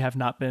maybe have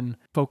not been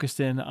focused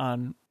in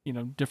on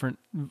different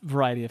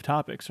variety of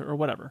topics or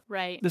whatever.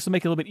 Right. This will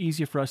make it a little bit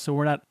easier for us so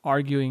we're not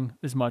arguing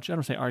as much. I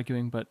don't say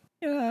arguing, but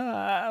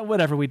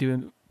whatever we do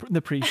in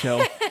the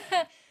pre-show.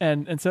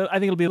 And so I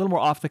think it'll be a little more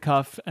off the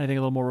cuff, and I think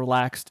a little more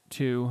relaxed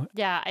too.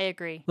 Yeah, I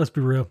agree. Let's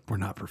be real. We're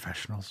not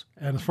professionals.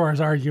 And as far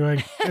as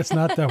arguing, it's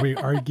not that we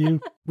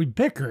argue. We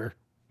bicker.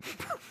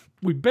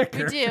 We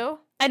bicker. We do.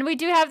 And we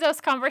do have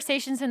those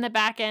conversations in the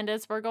back end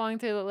as we're going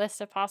through the list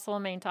of possible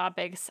main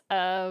topics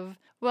of,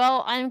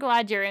 well, I'm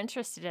glad you're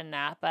interested in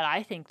that, but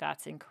I think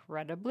that's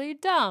incredibly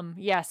dumb.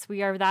 Yes,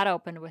 we are that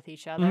open with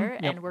each other,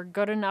 Yep. and we're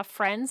good enough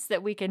friends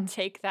that we can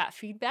take that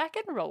feedback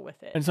and roll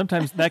with it. And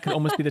sometimes that could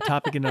almost be the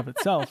topic in and of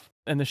itself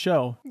in the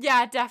show.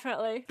 Yeah,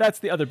 definitely. That's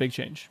the other big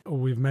change.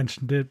 We've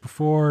mentioned it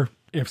before.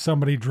 If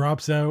somebody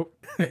drops out,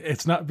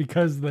 it's not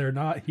because they're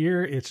not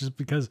here. It's just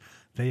because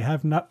they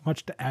have not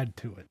much to add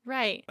to it.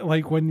 Right.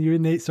 Like when you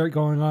and Nate start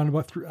going on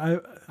about,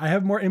 I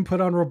have more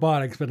input on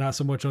robotics, but not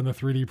so much on the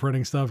 3D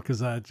printing stuff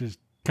because I just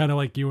kind of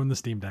like you and the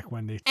Steam Deck,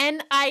 Wendy.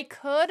 And I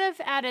could have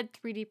added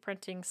 3D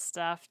printing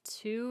stuff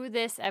to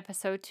this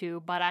episode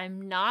too, but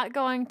I'm not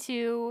going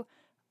to.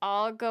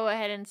 I'll go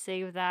ahead and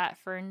save that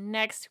for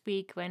next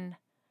week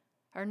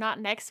or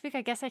not next week,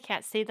 I guess I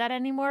can't say that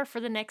anymore,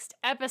 for the next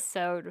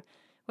episode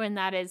when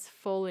that is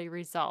fully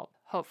resolved.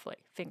 Hopefully,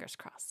 fingers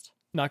crossed.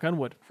 Knock on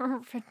wood.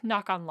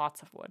 Knock on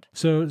lots of wood.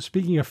 So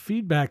speaking of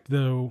feedback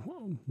though,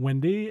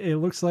 Wendy, it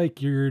looks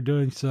like you're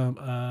doing some,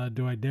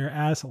 do I dare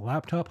ask,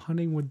 laptop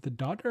hunting with the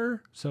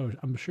daughter? So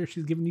I'm sure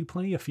she's giving you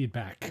plenty of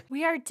feedback.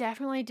 We are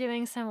definitely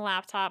doing some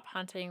laptop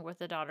hunting with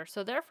the daughter.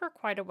 So there for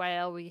quite a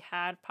while, we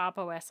had Pop!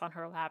 OS on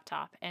her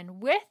laptop.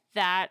 And with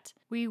that,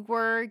 we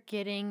were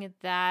getting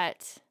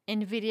that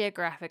NVIDIA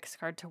graphics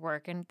card to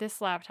work. And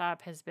this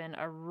laptop has been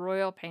a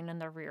royal pain in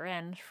the rear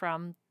end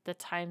from the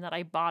time that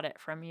I bought it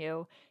from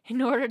you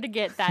in order to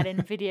get that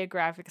NVIDIA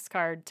graphics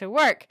card to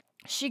work.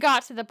 She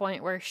got to the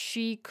point where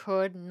she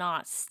could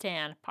not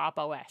stand Pop!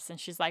 OS. And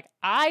she's like,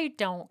 I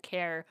don't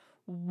care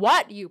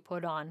what you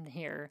put on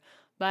here,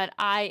 but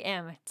I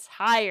am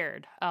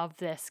tired of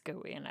this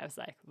GUI. And I was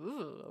like,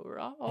 ooh,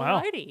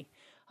 alrighty.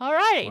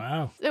 Alrighty.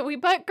 Wow. So we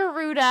put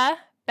Garuda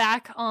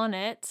back on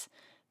it,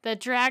 the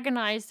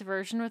Dragonized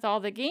version with all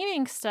the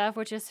gaming stuff,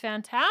 which is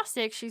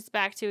fantastic. She's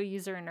back to a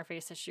user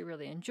interface that she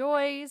really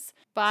enjoys.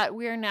 But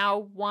we are now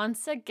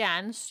once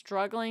again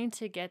struggling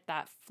to get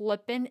that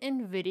flippin'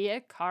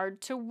 NVIDIA card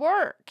to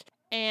work.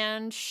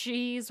 And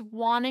she's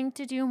wanting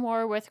to do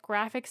more with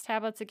graphics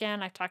tablets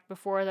again. I've talked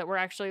before that we're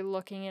actually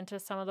looking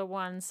into some of the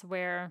ones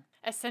where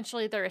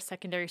essentially they're a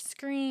secondary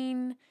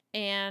screen.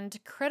 And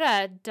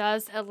Krita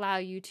does allow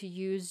you to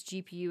use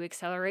GPU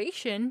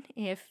acceleration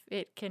if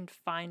it can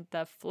find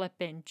the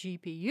flippin'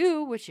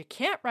 GPU, which you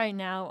can't right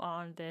now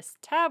on this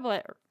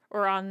tablet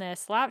or on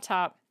this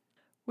laptop.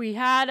 We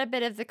had a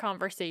bit of the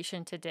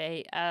conversation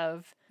today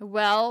of,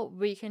 well,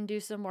 we can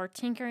do some more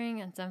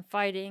tinkering and some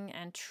fighting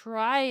and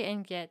try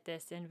and get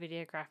this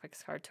NVIDIA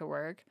graphics card to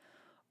work.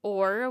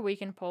 Or we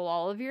can pull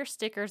all of your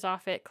stickers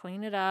off it,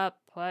 clean it up,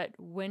 put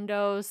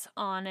Windows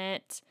on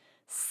it,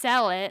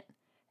 sell it,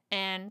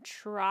 and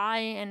try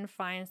and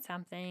find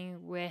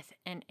something with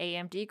an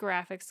AMD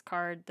graphics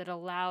card that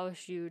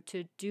allows you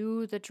to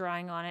do the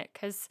drawing on it.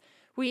 Because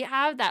we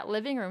have that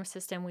living room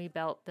system we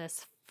built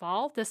this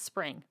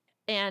spring.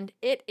 And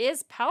it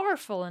is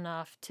powerful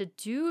enough to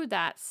do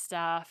that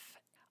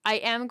stuff. I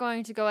am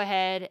going to go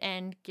ahead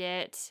and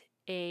get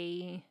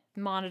a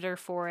monitor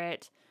for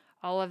it,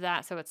 all of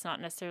that, so it's not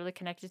necessarily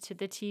connected to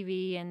the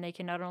TV, and they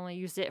can not only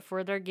use it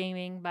for their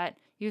gaming, but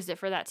use it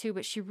for that too.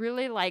 But she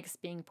really likes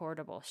being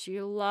portable. She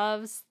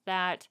loves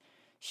that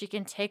she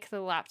can take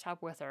the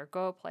laptop with her,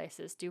 go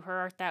places, do her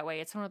art that way.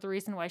 It's one of the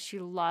reasons why she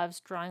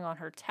loves drawing on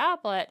her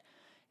tablet,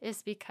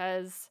 is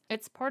because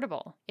it's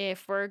portable.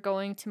 If we're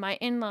going to my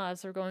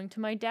in-laws or going to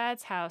my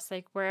dad's house,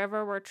 like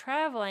wherever we're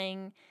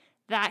traveling,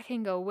 that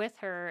can go with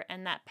her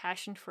and that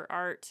passion for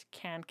art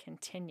can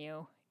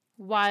continue.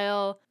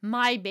 While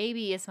my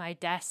baby is my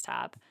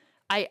desktop,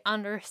 I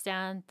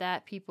understand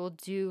that people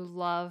do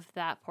love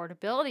that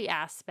portability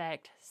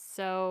aspect.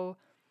 So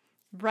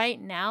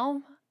right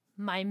now,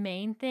 my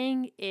main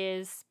thing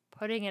is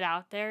putting it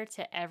out there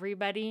to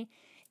everybody.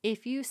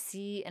 If you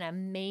see an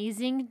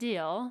amazing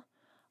deal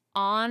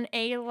on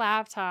a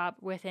laptop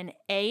with an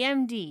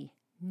AMD,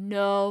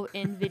 no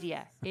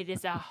NVIDIA. It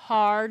is a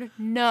hard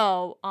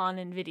no on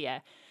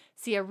NVIDIA.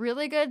 See a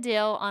really good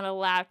deal on a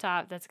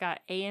laptop that's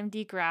got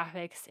AMD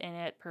graphics in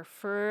it,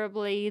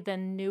 preferably the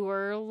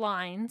newer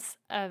lines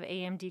of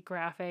AMD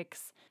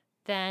graphics,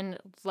 then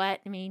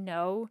let me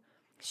know.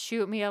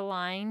 Shoot me a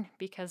line,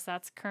 because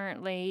that's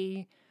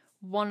currently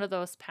one of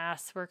those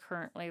paths we're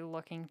currently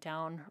looking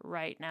down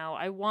right now.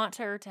 I want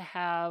her to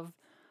have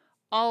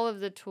all of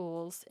the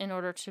tools in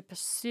order to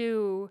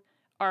pursue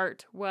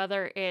art,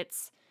 whether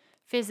it's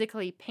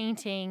physically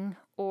painting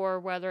or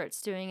whether it's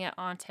doing it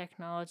on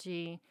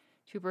technology,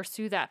 to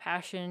pursue that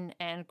passion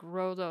and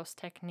grow those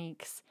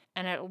techniques.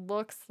 And it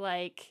looks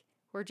like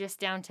we're just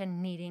down to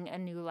needing a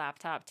new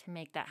laptop to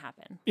make that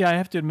happen. Yeah, I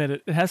have to admit,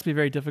 it has to be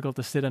very difficult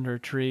to sit under a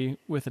tree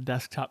with a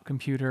desktop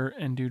computer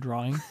and do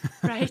drawing.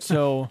 Right.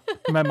 So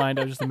in my mind,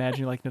 I was just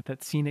imagining like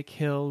that scenic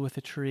hill with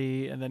a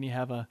tree, and then you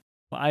have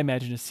I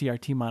imagine a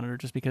CRT monitor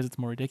just because it's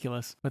more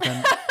ridiculous. But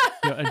then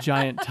a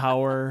giant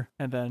tower,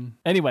 and then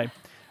anyway.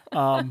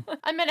 I'm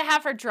going to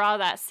have her draw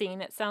that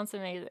scene. It sounds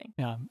amazing.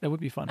 Yeah, that would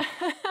be fun.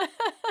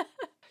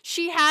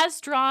 She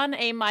has drawn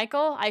a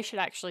Michael. I should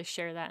actually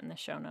share that in the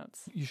show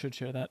notes. You should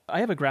share that. I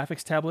have a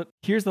graphics tablet.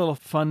 Here's a little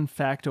fun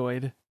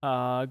factoid.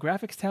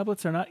 Graphics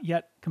tablets are not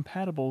yet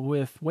compatible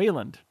with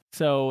Wayland.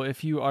 So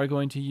if you are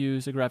going to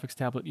use a graphics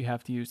tablet, you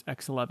have to use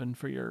X11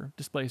 for your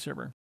display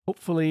server.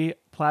 Hopefully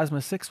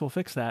Plasma 6 will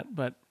fix that,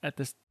 but at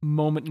this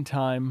moment in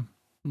time,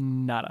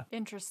 nada.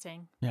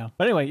 Interesting. Yeah.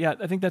 But anyway, yeah,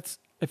 I think that's,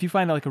 if you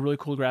find like a really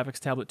cool graphics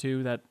tablet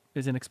too that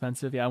is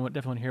inexpensive, yeah, I would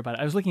definitely hear about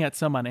it. I was looking at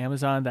some on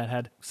Amazon that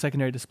had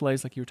secondary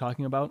displays like you were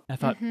talking about. I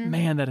thought,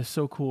 man, that is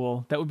so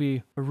cool. That would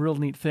be a real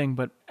neat thing.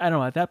 But I don't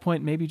know, at that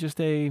point, maybe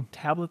just a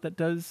tablet that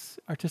does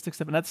artistic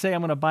stuff. And not to say I'm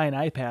going to buy an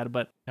iPad,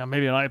 but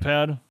maybe an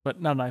iPad, but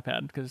not an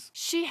iPad, because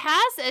she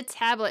has a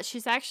tablet.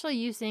 She's actually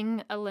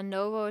using a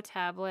Lenovo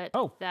tablet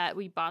that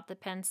we bought the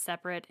pen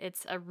separate.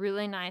 It's a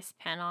really nice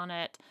pen on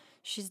it.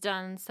 She's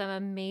done some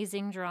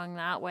amazing drawing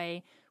that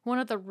way. One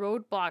of the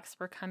roadblocks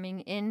we're coming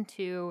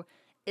into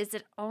is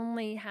it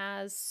only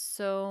has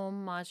so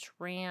much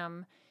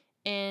RAM.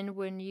 And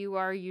when you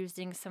are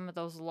using some of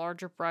those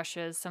larger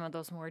brushes, some of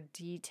those more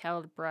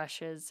detailed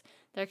brushes,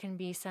 there can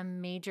be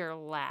some major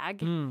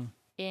lag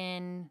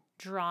in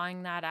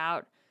drawing that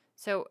out.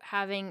 So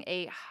having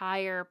a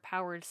higher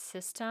powered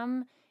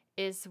system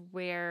is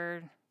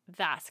where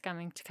that's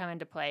going to come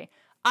into play.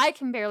 I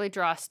can barely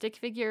draw a stick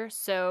figure,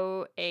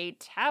 so a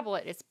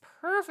tablet is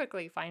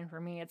perfectly fine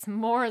for me. It's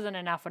more than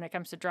enough when it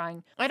comes to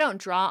drawing. I don't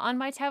draw on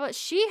my tablet.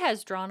 She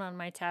has drawn on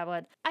my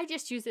tablet. I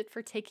just use it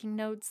for taking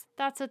notes.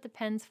 That's what the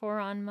pen's for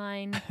on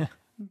mine.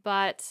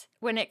 But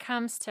when it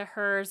comes to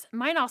hers,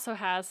 mine also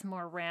has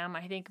more RAM.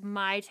 I think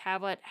my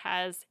tablet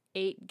has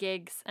 8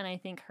 gigs and I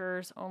think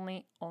hers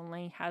only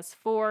has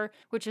 4,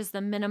 which is the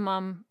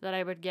minimum that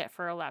I would get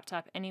for a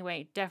laptop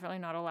anyway. Definitely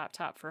not a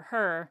laptop for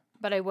her,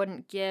 but I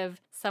wouldn't give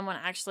someone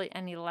actually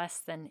any less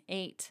than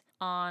 8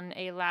 on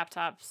a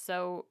laptop.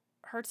 So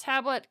her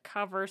tablet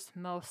covers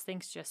most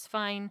things just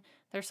fine.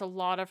 There's a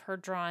lot of her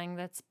drawing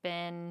that's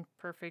been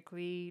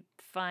perfectly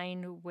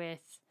fine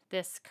with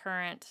this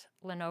current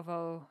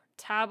Lenovo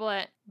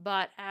tablet,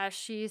 but as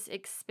she's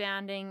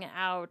expanding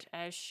out,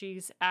 as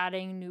she's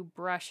adding new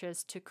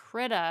brushes to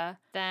Krita,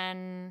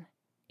 then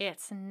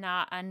it's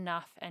not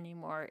enough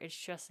anymore. It's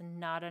just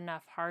not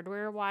enough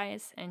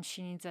hardware-wise, and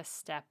she needs a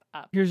step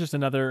up. Here's just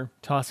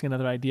tossing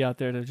another idea out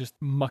there to just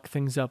muck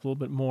things up a little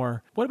bit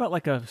more. What about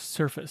like a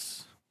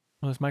Surface?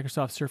 Those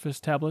Microsoft Surface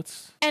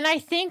tablets? And I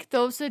think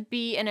those would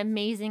be an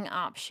amazing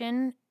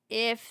option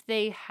if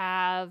they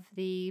have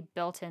the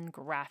built-in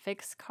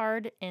graphics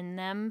card in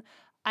them.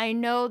 I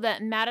know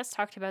that Matt has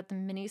talked about the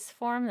minis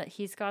form that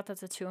he's got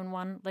that's a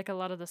 2-in-1, like a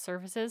lot of the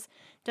Surfaces.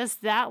 Does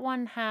that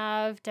one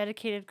have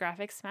dedicated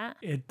graphics, Matt?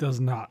 It does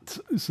not.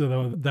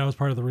 So that was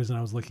part of the reason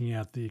I was looking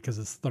at because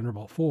it's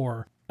Thunderbolt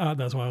 4.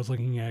 That's why I was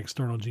looking at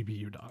external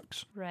GPU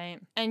docks.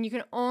 Right. And you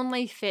can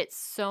only fit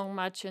so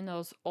much in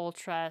those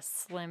ultra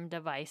slim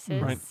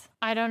devices. Right.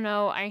 I don't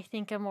know. I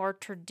think a more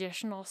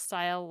traditional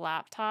style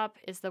laptop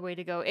is the way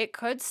to go. It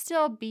could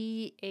still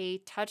be a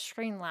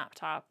touchscreen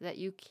laptop that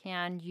you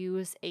can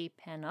use a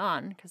pen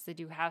on, because they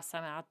do have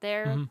some out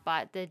there,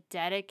 but the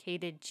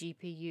dedicated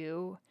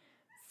GPU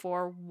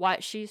for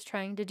what she's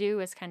trying to do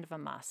is kind of a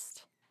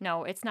must.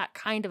 No, it's not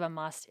kind of a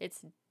must.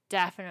 It's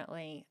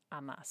definitely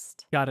a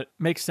must. Got it.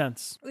 Makes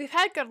sense. We've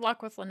had good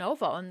luck with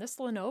Lenovo, and this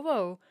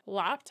Lenovo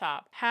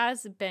laptop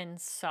has been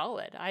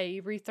solid.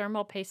 I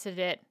rethermal pasted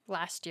it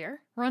last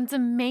year. Runs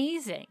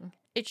amazing.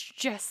 It's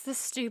just the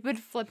stupid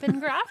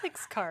flippin'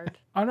 graphics card.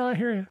 I know, I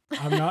hear you.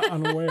 I'm not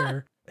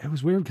unaware. It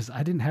was weird because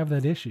I didn't have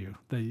that issue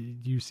that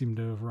you seem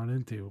to have run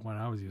into when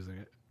I was using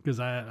it. Because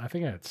I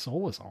think I had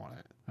Solus on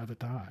it at the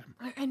time.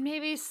 And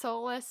maybe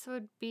Solus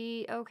would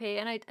be okay.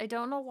 And I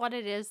don't know what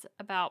it is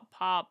about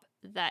Pop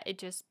that it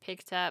just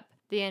picked up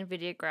the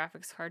NVIDIA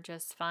graphics card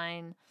just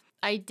fine.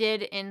 I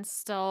did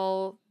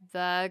install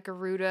the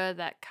Garuda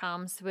that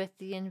comes with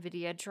the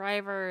NVIDIA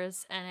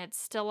drivers, and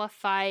it's still a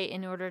fight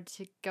in order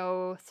to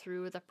go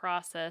through the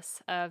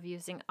process of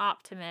using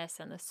Optimus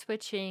and the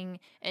switching.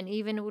 And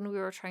even when we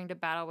were trying to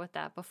battle with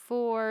that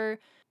before,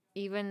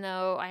 even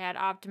though I had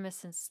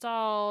Optimus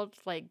installed,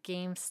 like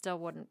games still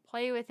wouldn't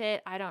play with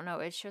it. I don't know.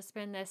 It's just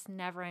been this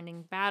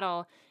never-ending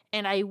battle.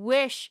 And I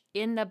wish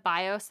in the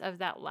BIOS of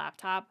that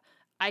laptop,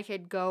 I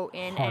could go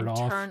in and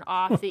turn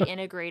off the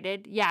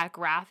integrated,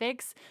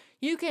 graphics.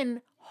 You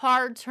can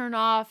hard turn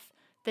off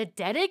the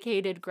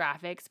dedicated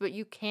graphics, but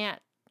you can't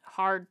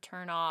hard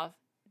turn off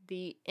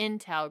the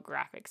Intel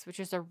graphics,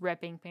 which is a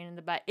ripping pain in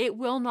the butt. It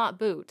will not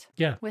boot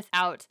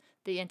without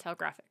the Intel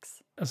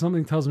graphics.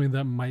 Something tells me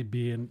that might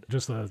be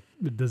just a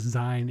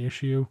design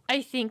issue.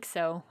 I think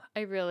so.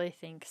 I really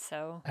think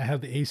so. I had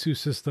the Asus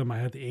system. I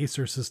had the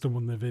Acer system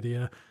with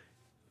NVIDIA.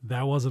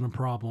 That wasn't a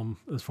problem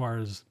as far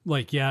as,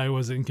 it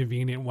was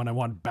inconvenient when I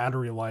want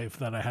battery life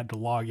that I had to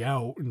log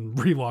out and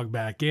relog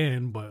back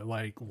in, but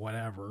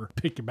whatever.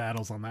 Pick your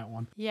battles on that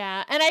one.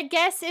 Yeah, and I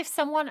guess if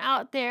someone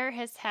out there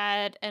has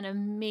had an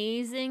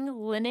amazing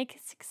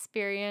Linux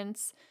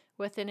experience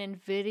with an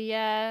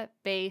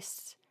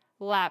NVIDIA-based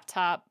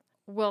laptop,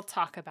 we'll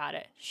talk about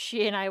it.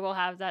 She and I will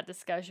have that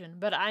discussion,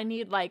 but I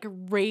need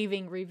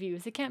raving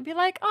reviews. It can't be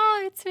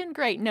it's been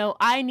great. No,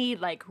 I need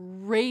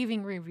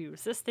raving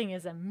reviews. This thing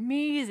is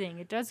amazing.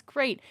 It does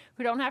great.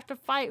 We don't have to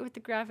fight with the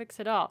graphics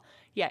at all.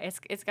 Yeah,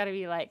 it's got to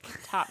be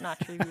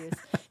top-notch reviews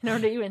in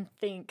order to even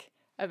think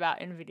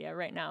about NVIDIA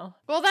right now.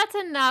 Well, that's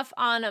enough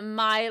on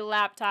my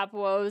laptop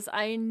woes.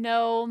 I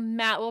know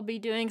Matt will be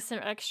doing some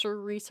extra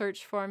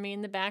research for me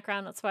in the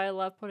background. That's why I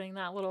love putting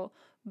that little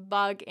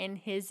bug in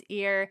his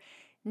ear.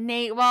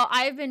 Nate, while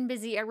I've been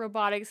busy at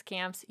robotics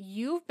camps,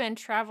 you've been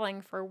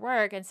traveling for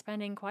work and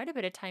spending quite a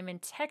bit of time in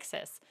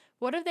Texas.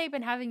 What have they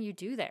been having you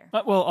do there?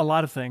 Well, a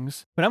lot of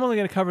things, but I'm only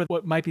going to cover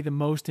what might be the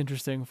most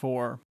interesting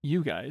for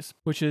you guys,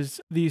 which is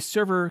the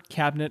server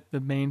cabinet. The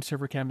main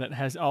server cabinet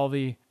has all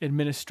the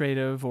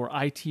administrative or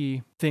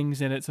IT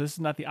things in it. So this is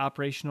not the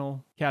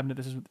operational cabinet.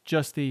 This is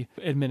just the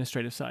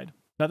administrative side.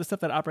 Not the stuff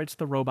that operates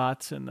the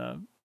robots and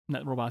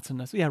robots and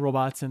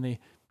the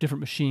different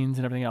machines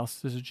and everything else.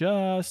 This is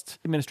just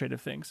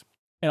administrative things.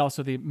 And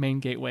also the main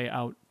gateway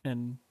out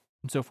and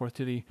so forth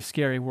to the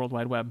scary World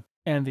Wide Web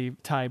and the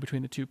tie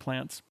between the two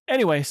plants.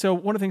 Anyway, so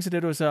one of the things I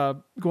did was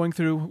going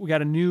through, we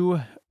got a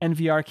new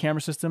NVR camera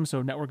system,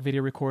 so network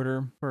video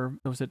recorder, for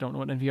those that don't know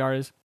what NVR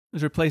is.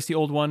 Let's replace the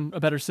old one, a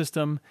better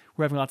system.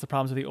 We're having lots of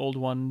problems with the old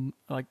one,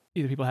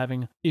 either people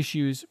having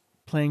issues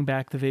playing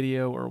back the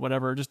video or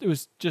whatever. It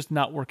was just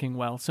not working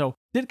well. So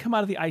did come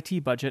out of the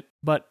IT budget,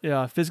 but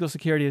physical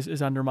security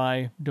is under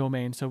my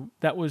domain. So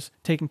that was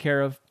taken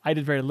care of. I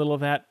did very little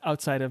of that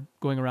outside of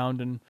going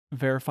around and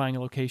verifying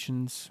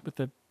locations with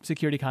the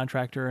security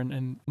contractor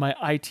and my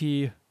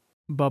IT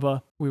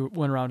Bubba. We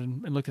went around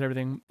and looked at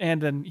everything.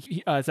 And then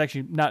it's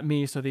actually not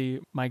me. So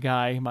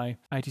my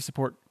IT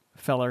support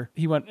feller,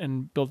 he went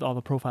and built all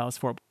the profiles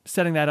for it.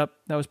 Setting that up,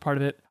 that was part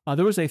of it.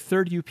 There was a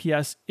third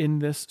UPS in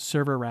this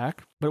server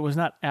rack, but it was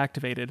not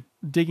activated.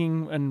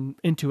 Digging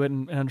into it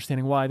and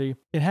understanding why,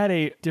 it had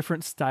a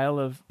different style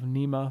of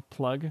NEMA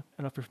plug. I don't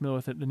know if you're familiar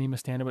with it, the NEMA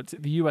standard, but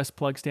it's the US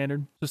plug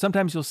standard. So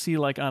sometimes you'll see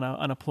like on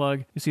a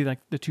plug, you see like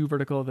the two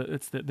vertical,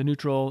 it's the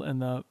neutral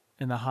and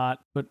the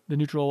hot, but the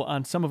neutral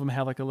on some of them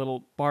have like a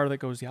little bar that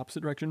goes the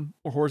opposite direction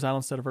or horizontal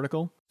instead of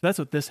vertical. So that's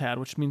what this had,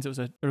 which means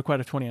it required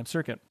a 20 amp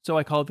circuit. So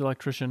I called the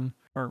electrician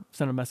or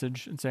sent a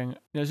message and saying,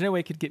 is there any way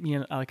you could get me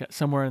in like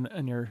somewhere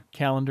in your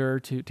calendar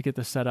to get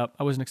this set up?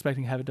 I wasn't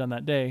expecting to have it done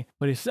that day,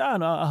 but he said,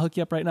 no, I'll hook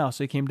you up right now.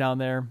 So he came down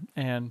there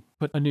and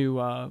put a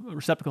new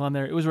receptacle on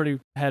there. It was already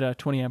had a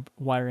 20 amp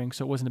wiring,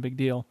 so it wasn't a big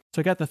deal.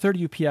 So I got the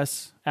 30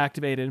 UPS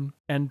activated,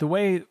 and the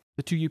way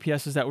the two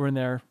UPSs that were in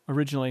there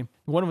originally,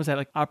 one was at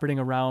like operating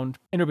around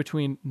anywhere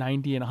between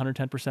 90 and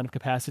 110% of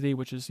capacity,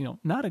 which is,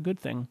 not a good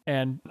thing.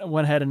 And I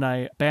went ahead and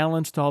I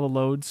balanced all the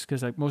loads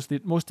because like most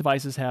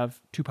devices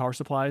have two power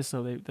supplies,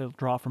 so they'll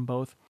draw from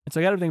both. And so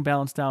I got everything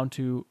balanced down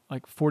to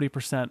like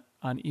 40%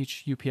 on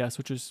each UPS,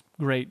 which is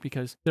great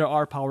because there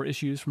are power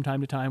issues from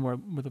time to time where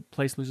the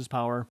place loses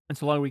power. And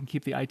so the longer we can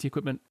keep the IT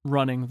equipment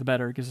running, the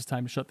better. It gives us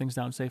time to shut things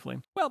down safely.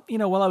 Well,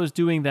 while I was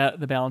doing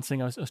the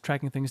balancing, I was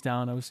tracking things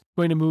down. I was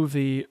going to move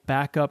the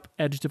backup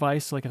edge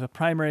device. So like if the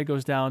primary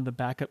goes down, the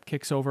backup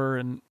kicks over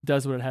and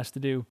does what it has to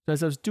do. So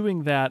as I was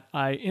doing that,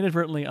 I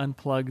inadvertently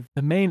unplugged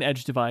the main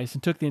edge device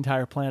and took the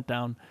entire plant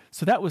down.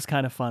 So that was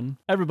kind of fun.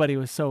 Everybody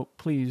was so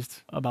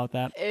pleased about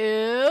that.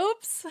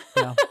 Oops.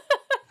 Yeah.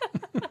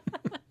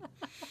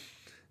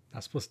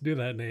 Not supposed to do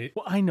that, Nate.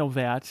 Well, I know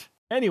that.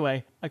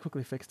 Anyway, I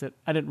quickly fixed it.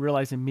 I didn't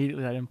realize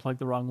immediately that I unplugged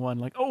the wrong one.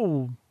 Like,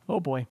 oh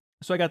boy.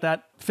 So I got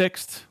that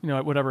fixed,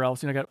 whatever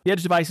else. I got the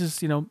edge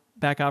devices,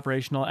 back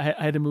operational. I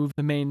had to move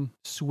the main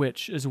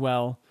switch as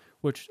well,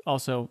 which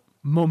also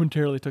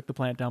momentarily took the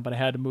plant down, but I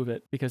had to move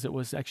it because it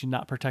was actually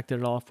not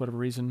protected at all for whatever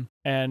reason.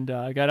 And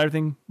I got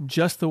everything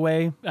just the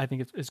way I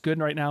think it's good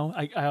right now.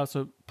 I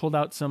also pulled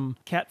out some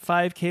Cat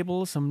 5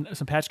 cables, some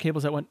patch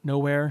cables that went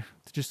nowhere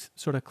to just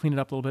sort of clean it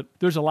up a little bit.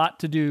 There's a lot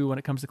to do when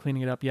it comes to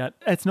cleaning it up yet.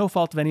 It's no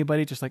fault of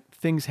anybody, just like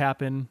things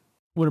happen.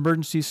 When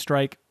emergencies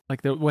strike,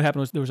 like what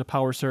happened was there was a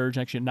power surge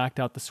and actually knocked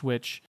out the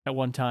switch at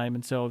one time.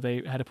 And so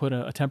they had to put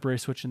a temporary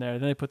switch in there.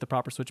 Then they put the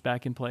proper switch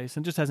back in place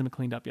and it just hasn't been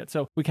cleaned up yet.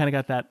 So we kind of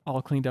got that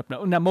all cleaned up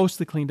now. Not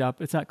mostly cleaned up.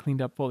 It's not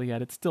cleaned up fully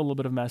yet. It's still a little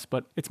bit of a mess,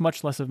 but it's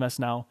much less of a mess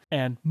now.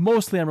 And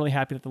mostly I'm really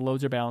happy that the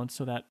loads are balanced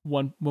so that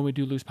when we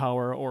do lose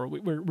power or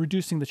we're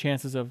reducing the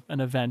chances of an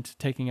event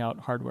taking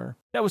out hardware.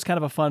 That was kind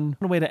of a fun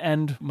way to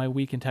end my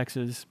week in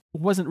Texas. It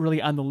wasn't really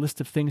on the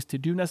list of things to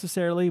do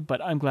necessarily, but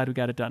I'm glad we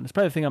got it done. It's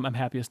probably the thing I'm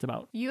happiest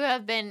about. You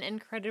have been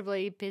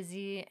incredibly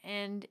busy,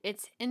 and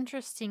it's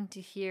interesting to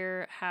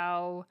hear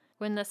how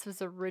when this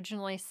was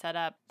originally set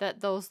up, that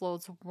those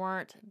loads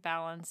weren't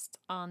balanced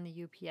on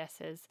the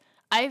UPSs.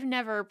 I've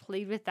never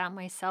played with that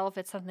myself.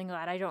 It's something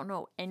that I don't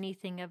know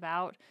anything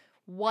about.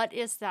 What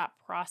is that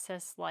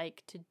process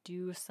like to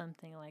do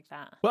something like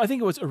that? Well, I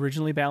think it was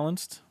originally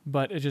balanced,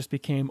 but it just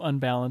became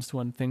unbalanced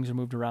when things are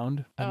moved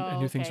around and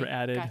new things were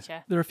added.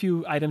 Gotcha. There are a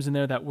few items in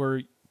there that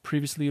were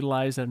previously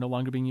utilized that are no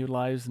longer being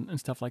utilized and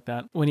stuff like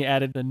that. When you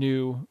added the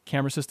new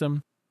camera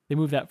system, they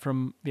moved that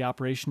from the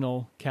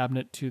operational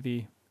cabinet to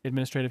the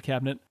administrative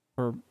cabinet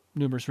for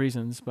numerous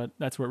reasons, but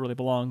that's where it really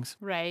belongs.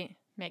 Right.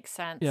 Makes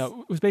sense. Yeah,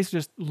 it was basically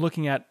just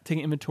looking at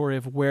taking inventory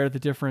of where the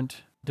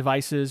different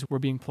devices were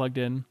being plugged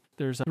in.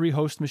 There's 3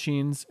 host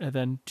machines and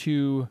then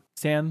 2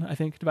 SAN, I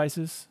think,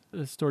 devices,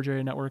 the storage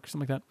area network,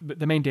 something like that. But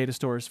the main data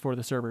stores for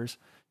the servers.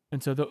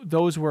 And so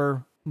those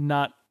were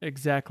not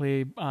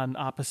exactly on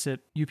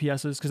opposite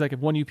UPSs because like if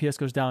one UPS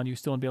goes down, you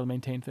still won't be able to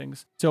maintain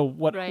things. So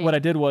what I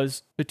did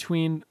was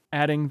between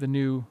adding the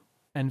new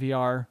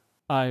NVR,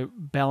 I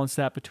balanced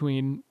that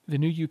between the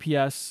new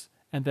UPS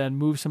and then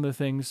moved some of the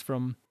things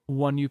from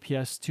one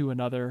UPS to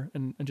another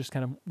and just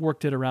kind of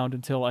worked it around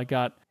until I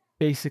got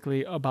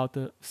basically about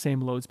the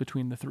same loads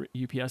between the 3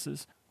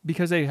 UPSs.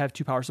 Because they have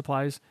 2 power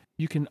supplies,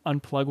 you can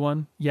unplug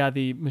one. Yeah,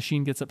 the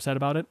machine gets upset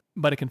about it,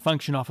 but it can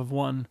function off of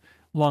one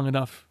long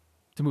enough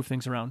to move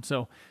things around.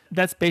 So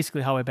that's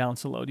basically how I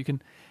balance the load.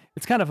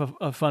 It's kind of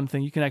a fun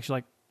thing. You can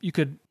actually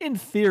in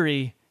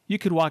theory, you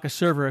could walk a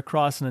server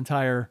across an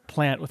entire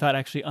plant without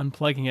actually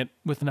unplugging it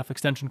with enough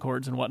extension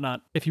cords and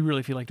whatnot, if you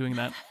really feel like doing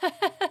that.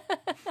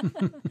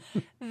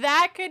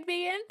 That could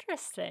be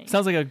interesting.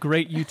 Sounds like a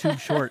great YouTube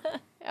short.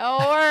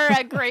 Or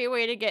a great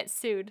way to get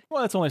sued.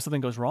 Well, that's only if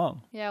something goes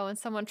wrong. Yeah, when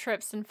someone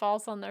trips and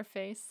falls on their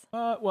face.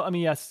 Well, I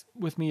mean, yes,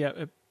 with me,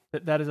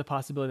 that is a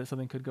possibility that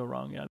something could go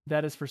wrong. Yeah,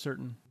 that is for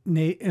certain.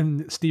 Nate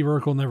and Steve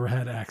Urkel never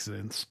had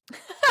accidents.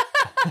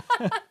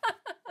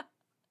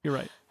 You're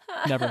right.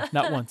 Never.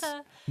 Not once.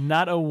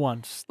 Not a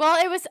once.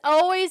 Well, it was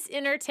always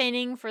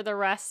entertaining for the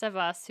rest of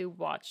us who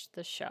watched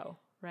the show,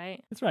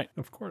 right? That's right.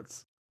 Of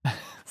course.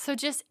 So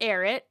just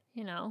air it,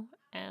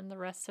 and the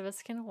rest of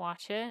us can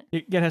watch it.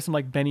 You gotta have some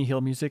like Benny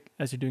Hill music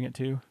as you're doing it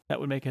too. That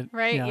would make it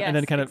Right, yeah, yes, and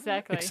then kind of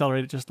exactly.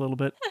 accelerate it just a little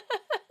bit.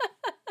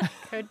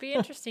 Could be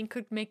interesting.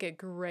 Could make a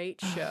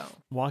great show.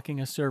 Walking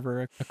a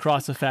server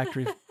across a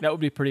factory. That would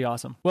be pretty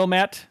awesome. Well,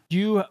 Matt,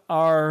 you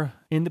are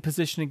in the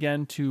position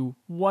again to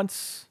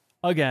once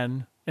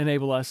again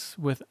enable us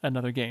with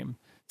another game.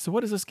 So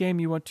what is this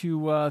game you want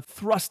to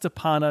thrust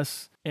upon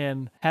us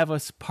and have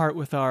us part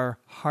with our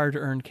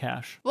hard-earned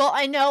cash? Well,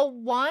 I know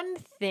one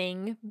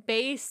thing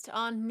based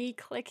on me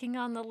clicking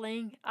on the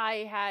link.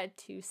 I had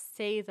to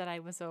say that I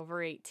was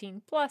over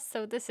 18 plus,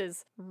 so this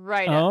is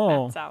right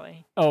up Matt's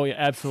alley. Oh, yeah,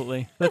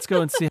 absolutely. Let's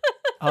go and see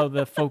how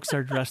the folks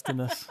are dressed in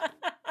this.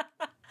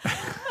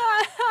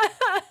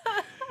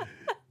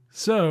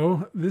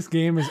 So this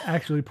game is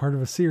actually part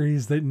of a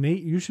series that,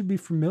 Nate, you should be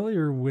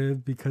familiar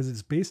with because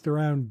it's based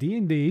around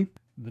D&D,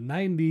 the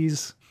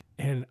 90s,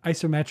 and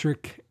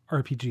isometric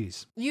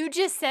RPGs. You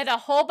just said a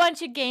whole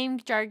bunch of game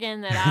jargon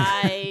that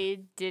I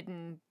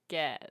didn't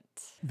get.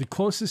 The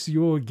closest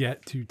you will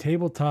get to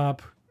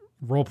tabletop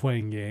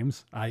role-playing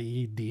games,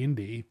 i.e.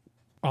 D&D,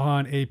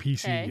 on a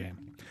PC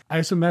game.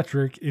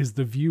 Isometric is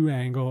the viewing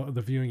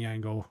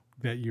angle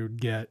that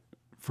you'd get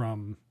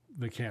from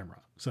the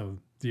camera. So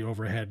the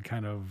overhead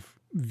kind of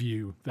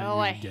view that you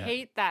I get.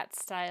 hate that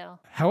style.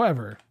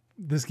 However,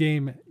 this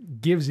game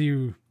gives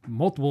you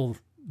multiple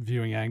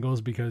viewing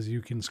angles because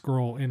you can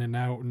scroll in and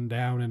out and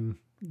down and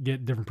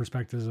get different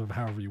perspectives of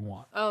however you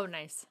want. Oh,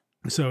 nice.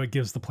 So it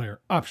gives the player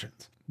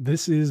options.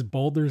 This is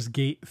Baldur's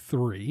Gate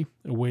 3,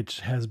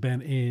 which has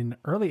been in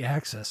early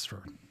access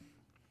for,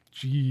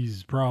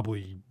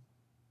 probably,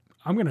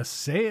 I'm going to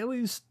say at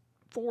least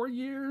 4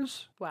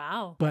 years.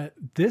 Wow. But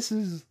this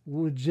is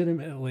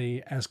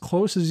legitimately as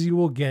close as you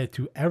will get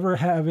to ever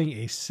having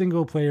a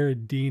single player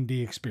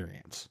D&D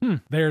experience.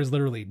 There's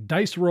literally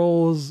dice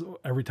rolls.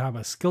 Every time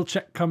a skill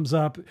check comes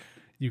up,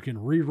 you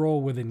can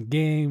re-roll within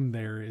game.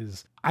 There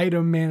is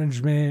item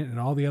management and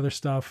all the other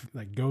stuff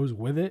that goes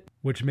with it,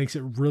 which makes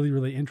it really,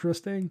 really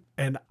interesting.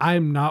 And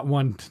I'm not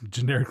one to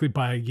generically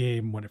buy a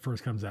game when it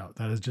first comes out.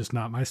 That is just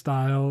not my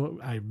style.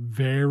 I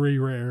very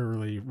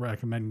rarely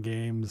recommend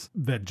games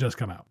that just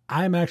come out.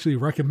 I'm actually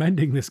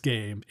recommending this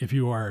game if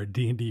you are a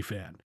D&D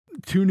fan.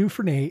 Too new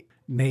for Nate.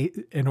 Nate,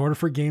 in order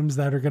for games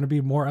that are going to be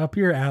more up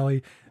your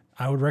alley,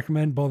 I would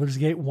recommend Baldur's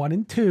Gate 1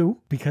 and 2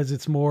 because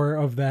it's more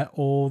of that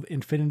old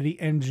Infinity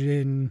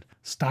Engine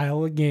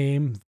style of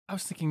game. I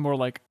was thinking more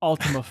like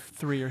Ultima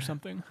 3 or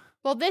something.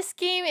 Well, this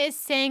game is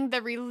saying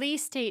the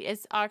release date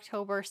is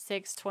October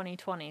 6,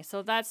 2020.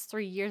 So that's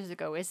 3 years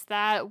ago. Is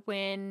that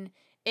when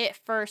it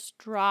first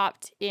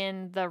dropped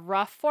in the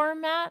rough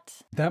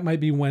format? That might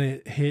be when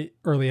it hit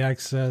early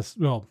access.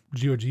 Well,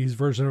 GOG's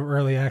version of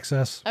early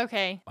access.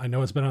 Okay. I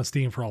know it's been on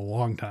Steam for a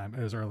long time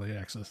as early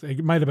access.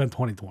 It might have been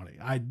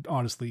 2020. I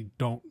honestly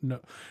don't know.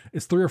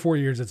 It's 3 or 4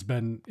 years it's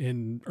been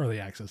in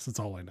early access. That's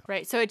all I know.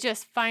 Right. So it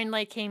just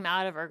finally came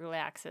out of early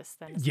access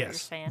then, is what you're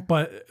saying.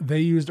 But they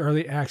used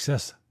early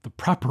access the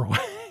proper way.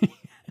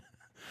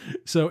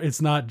 So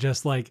it's not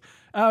just like,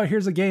 oh,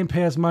 here's a Game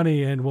Pass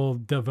money and we'll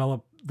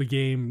develop the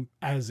game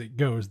as it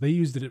goes. They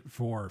used it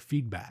for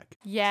feedback.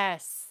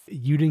 Yes.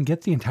 You didn't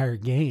get the entire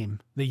game.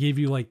 They gave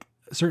you like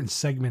certain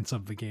segments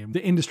of the game.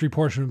 The industry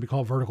portion would be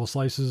called vertical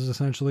slices,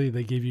 essentially.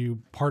 They give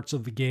you parts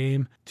of the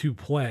game to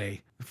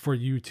play for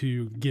you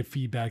to give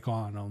feedback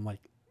on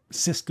like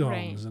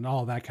systems and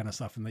all that kind of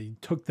stuff. And they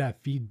took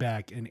that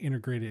feedback and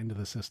integrated it into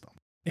the system.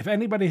 If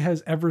anybody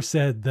has ever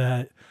said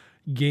that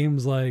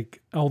games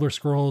like Elder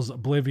Scrolls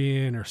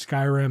Oblivion or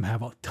Skyrim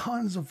have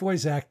tons of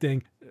voice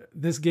acting,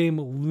 this game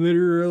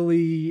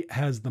literally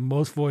has the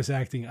most voice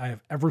acting I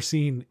have ever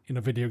seen in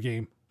a video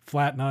game.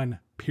 Flat none,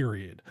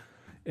 period.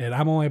 And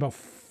I'm only about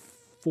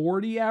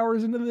 40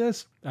 hours into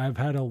this. I've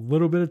had a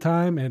little bit of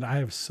time and I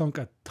have sunk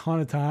a ton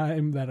of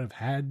time that I've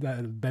had that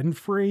have been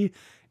free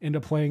into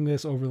playing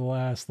this over the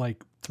last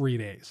like 3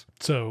 days.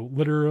 So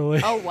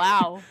literally. Oh,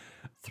 wow.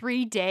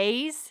 3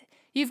 days?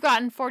 You've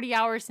gotten 40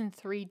 hours in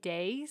 3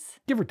 days?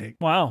 Give or take.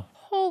 Wow.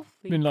 Holy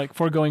Been like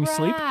foregoing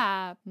sleep?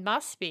 crap.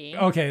 Must be.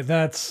 Okay,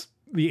 that's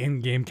the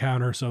in-game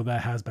counter, so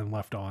that has been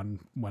left on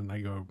when I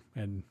go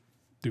and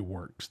do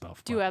work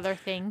stuff. Do but- other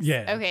things.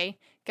 Yeah. Okay.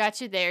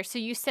 Got you there. So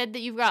you said that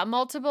you've got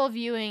multiple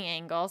viewing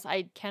angles.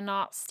 I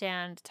cannot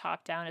stand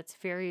top down. It's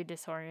very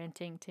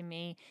disorienting to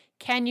me.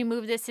 Can you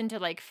move this into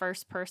like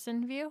first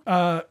person view?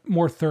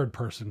 More third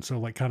person, so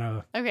like kind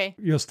of Okay.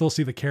 you'll still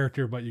see the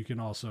character, but you can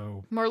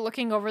also More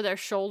looking over their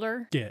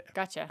shoulder.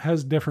 Gotcha.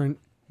 has different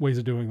ways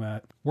of doing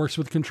that. Works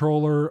with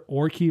controller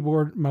or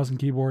keyboard, mouse and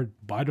keyboard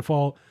by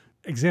default.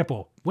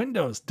 Example,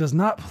 Windows does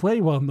not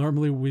play well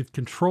normally with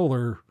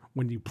controller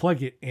when you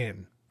plug it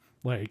in.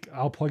 Like,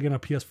 I'll plug in a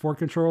PS4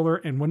 controller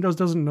and Windows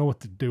doesn't know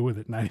what to do with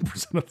it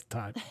 90% of the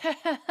time.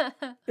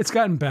 It's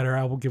gotten better.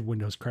 I will give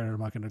Windows credit.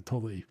 I'm not going to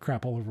totally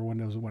crap all over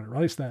Windows when it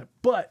released that.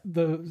 But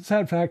the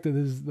sad fact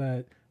is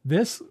that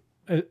this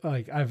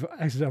I've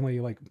accidentally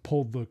like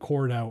pulled the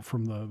cord out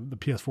from the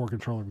PS4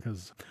 controller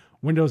because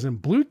Windows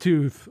and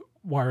Bluetooth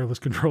wireless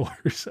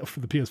controllers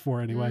for the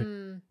PS4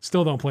 anyway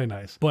still don't play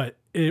nice, but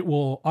it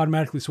will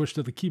automatically switch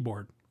to the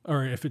keyboard,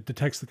 or if it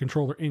detects the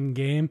controller in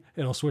game,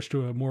 it'll switch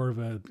to a more of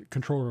a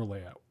controller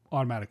layout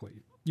automatically.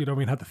 You don't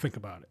even have to think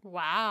about it.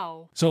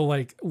 Wow. So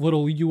like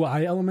little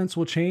UI elements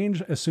will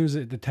change as soon as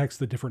it detects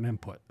the different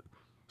input.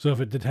 So if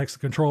it detects the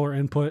controller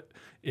input,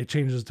 it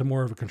changes to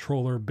more of a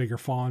controller, bigger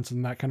fonts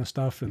and that kind of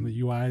stuff. And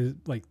the UI,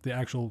 like the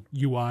actual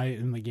UI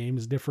in the game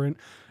is different.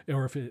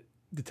 Or if it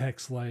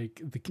detects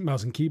like the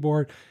mouse and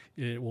keyboard,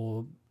 it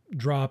will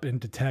drop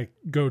and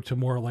go to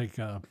more like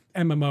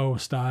MMO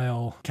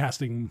style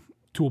casting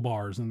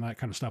toolbars and that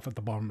kind of stuff at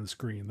the bottom of the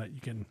screen that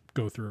you can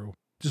go through.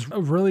 Just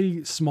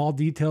really small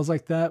details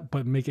like that,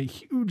 but make a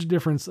huge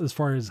difference as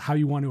far as how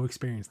you want to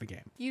experience the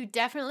game. You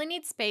definitely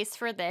need space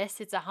for this.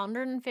 It's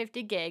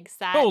 150 gigs.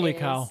 That Holy is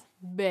cow.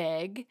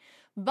 big.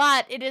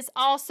 But it is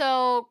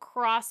also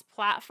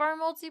cross-platform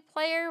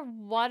multiplayer.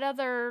 What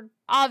other...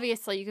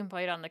 Obviously, you can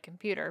play it on the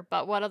computer,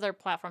 but what other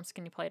platforms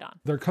can you play it on?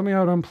 They're coming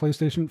out on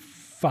PlayStation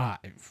 5.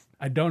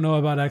 I don't know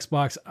about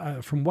Xbox.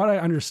 From what I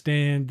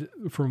understand,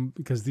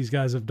 because these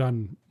guys have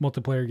done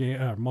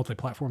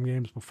multi-platform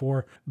games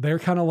before, they're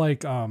kind of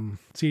like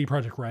CD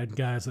Projekt Red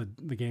guys,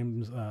 the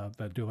games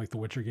that do like the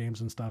Witcher games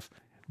and stuff.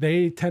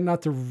 They tend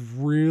not to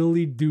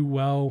really do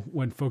well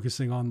when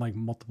focusing on like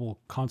multiple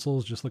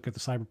consoles. Just look at the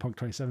Cyberpunk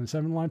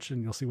 2077 launch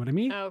and you'll see what I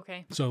mean. Oh,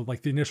 okay. So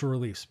like the initial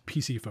release,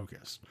 PC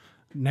focus.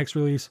 Next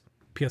release,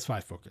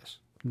 PS5 focus.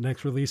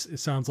 Next release, it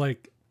sounds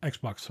like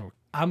Xbox focus.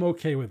 I'm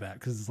okay with that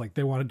because it's like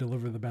they want to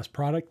deliver the best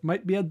product.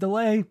 Might be a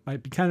delay,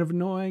 might be kind of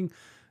annoying,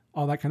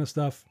 all that kind of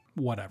stuff,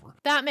 whatever.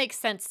 That makes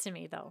sense to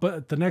me, though.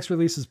 But the next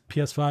release is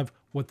PS5.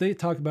 What they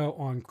talk about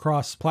on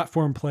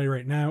cross-platform play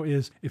right now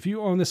is if you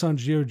own this on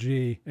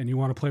GOG and you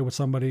want to play with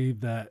somebody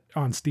that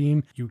on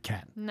Steam, you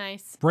can.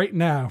 Nice. Right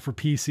now for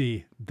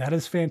PC, that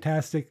is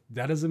fantastic.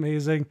 That is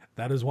amazing.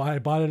 That is why I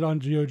bought it on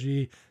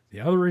GOG.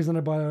 The other reason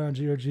I bought it on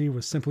GOG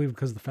was simply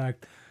because of the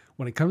fact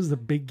when it comes to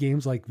big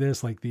games like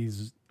this, like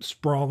these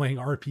sprawling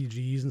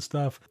RPGs and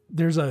stuff,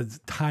 there's a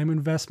time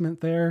investment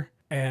there,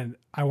 and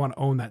I want to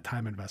own that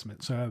time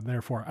investment. So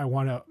therefore, I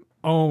want to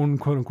own,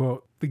 quote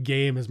unquote, the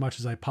game as much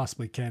as I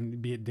possibly can,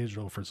 be it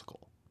digital or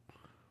physical.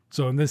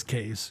 So in this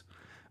case,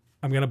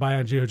 I'm going to buy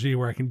on GOG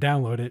where I can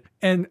download it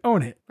and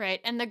own it.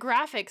 Right. And the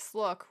graphics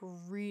look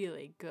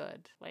really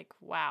good. Like,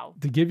 wow.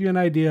 To give you an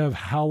idea of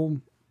how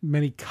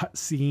many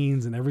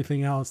cutscenes and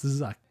everything else, this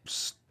is a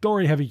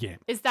story-heavy game.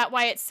 Is that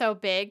why it's so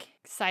big,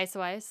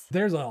 size-wise?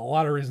 There's a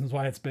lot of reasons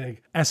why it's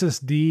big.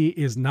 SSD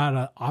is not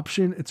an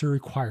option, it's a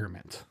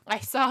requirement. I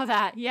saw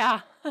that,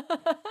 yeah.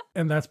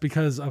 And that's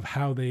because of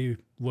how they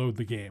load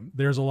the game.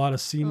 There's a lot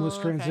of seamless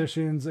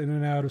transitions in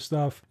and out of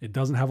stuff. It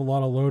doesn't have a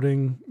lot of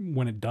loading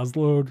when it does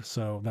load,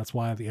 so that's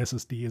why the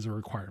SSD is a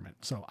requirement.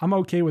 So I'm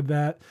okay with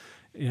that.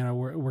 You know,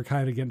 we're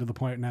kind of getting to the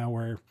point now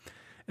where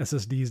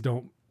SSDs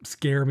don't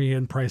scare me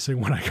in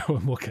pricing when I go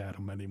and look at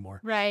them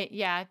anymore. Right.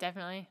 Yeah,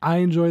 definitely. I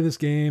enjoy this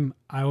game.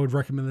 I would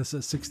recommend this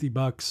at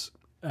 $60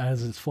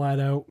 as it's flat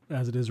out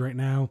as it is right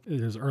now. It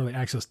is early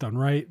access done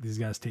right. These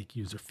guys take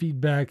user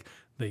feedback.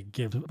 They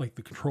give like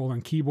the controller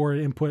and keyboard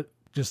input,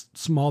 just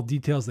small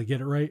details. They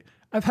get it right.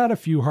 I've had a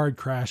few hard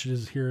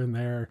crashes here and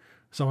there.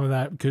 Some of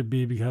that could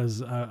be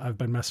because I've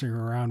been messing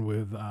around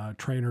with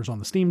trainers on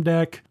the Steam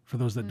Deck. For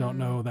those that don't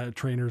know, that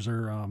trainers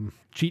are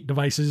cheat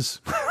devices.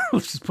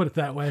 Let's just put it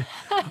that way.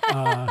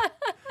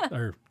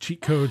 Or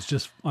cheat codes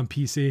just on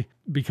PC,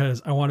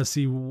 because I want to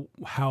see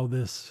how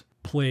this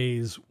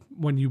plays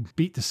when you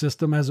beat the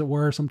system, as it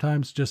were,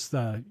 sometimes just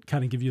kind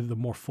of give you the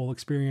more full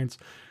experience.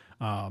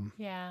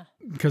 Yeah.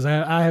 Because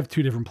I have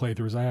two different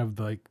playthroughs. I have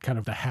like kind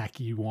of the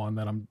hacky one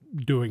that I'm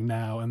doing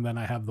now, and then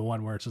I have the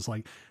one where it's just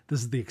like,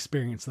 this is the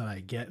experience that I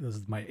get. This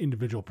is my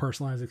individual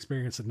personalized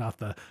experience, and not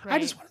the I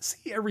just want to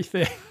see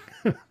everything.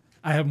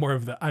 I have more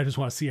of the I just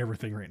want to see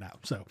everything right now.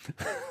 So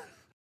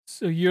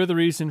you're the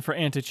reason for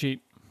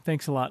anti-cheat.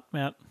 Thanks a lot,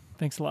 Matt.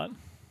 Thanks a lot.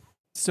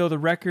 So the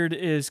record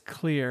is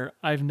clear.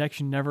 I've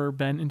actually never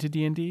been into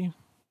D&D.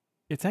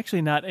 It's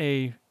actually not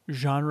a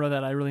genre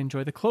that I really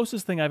enjoy. The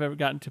closest thing I've ever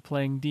gotten to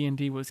playing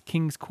D&D was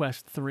King's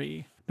Quest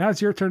 3. Now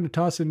it's your turn to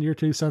toss in your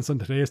 2 cents on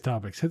today's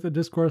topics. Hit the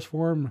discourse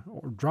forum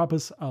or drop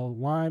us a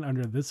line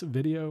under this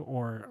video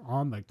or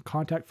on the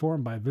contact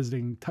form by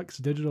visiting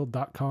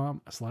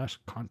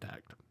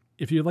tuxdigital.com/contact.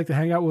 If you'd like to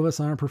hang out with us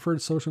on our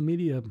preferred social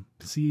media,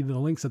 see the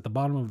links at the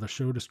bottom of the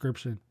show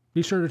description.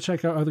 Be sure to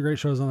check out other great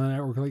shows on the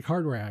network like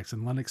Hardware Acts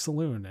and Linux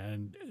Saloon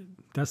and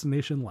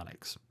Destination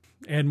Linux,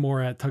 and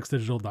more at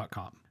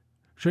tuxdigital.com.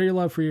 Show your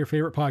love for your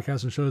favorite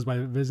podcasts and shows by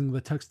visiting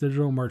the Tux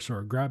Digital merch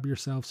store. Grab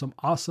yourself some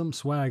awesome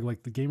swag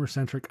like the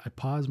gamer-centric I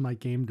paused my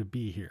game to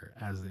be here,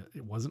 as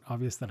it wasn't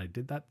obvious that I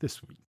did that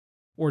this week.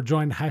 Or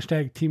join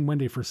hashtag Team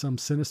Wendy for some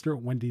sinister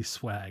Wendy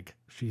swag.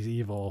 She's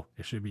evil.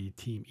 It should be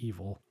Team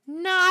Evil.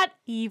 Not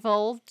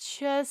evil,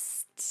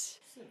 just...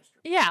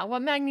 Yeah,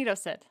 what Magneto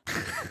said.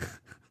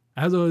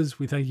 As always,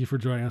 we thank you for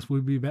joining us.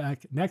 We'll be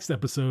back next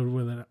episode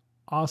with an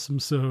awesome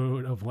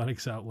episode of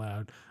Linux Out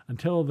Loud.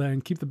 Until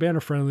then, keep the banner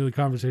friendly, the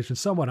conversation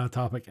somewhat on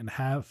topic, and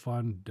have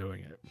fun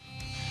doing it.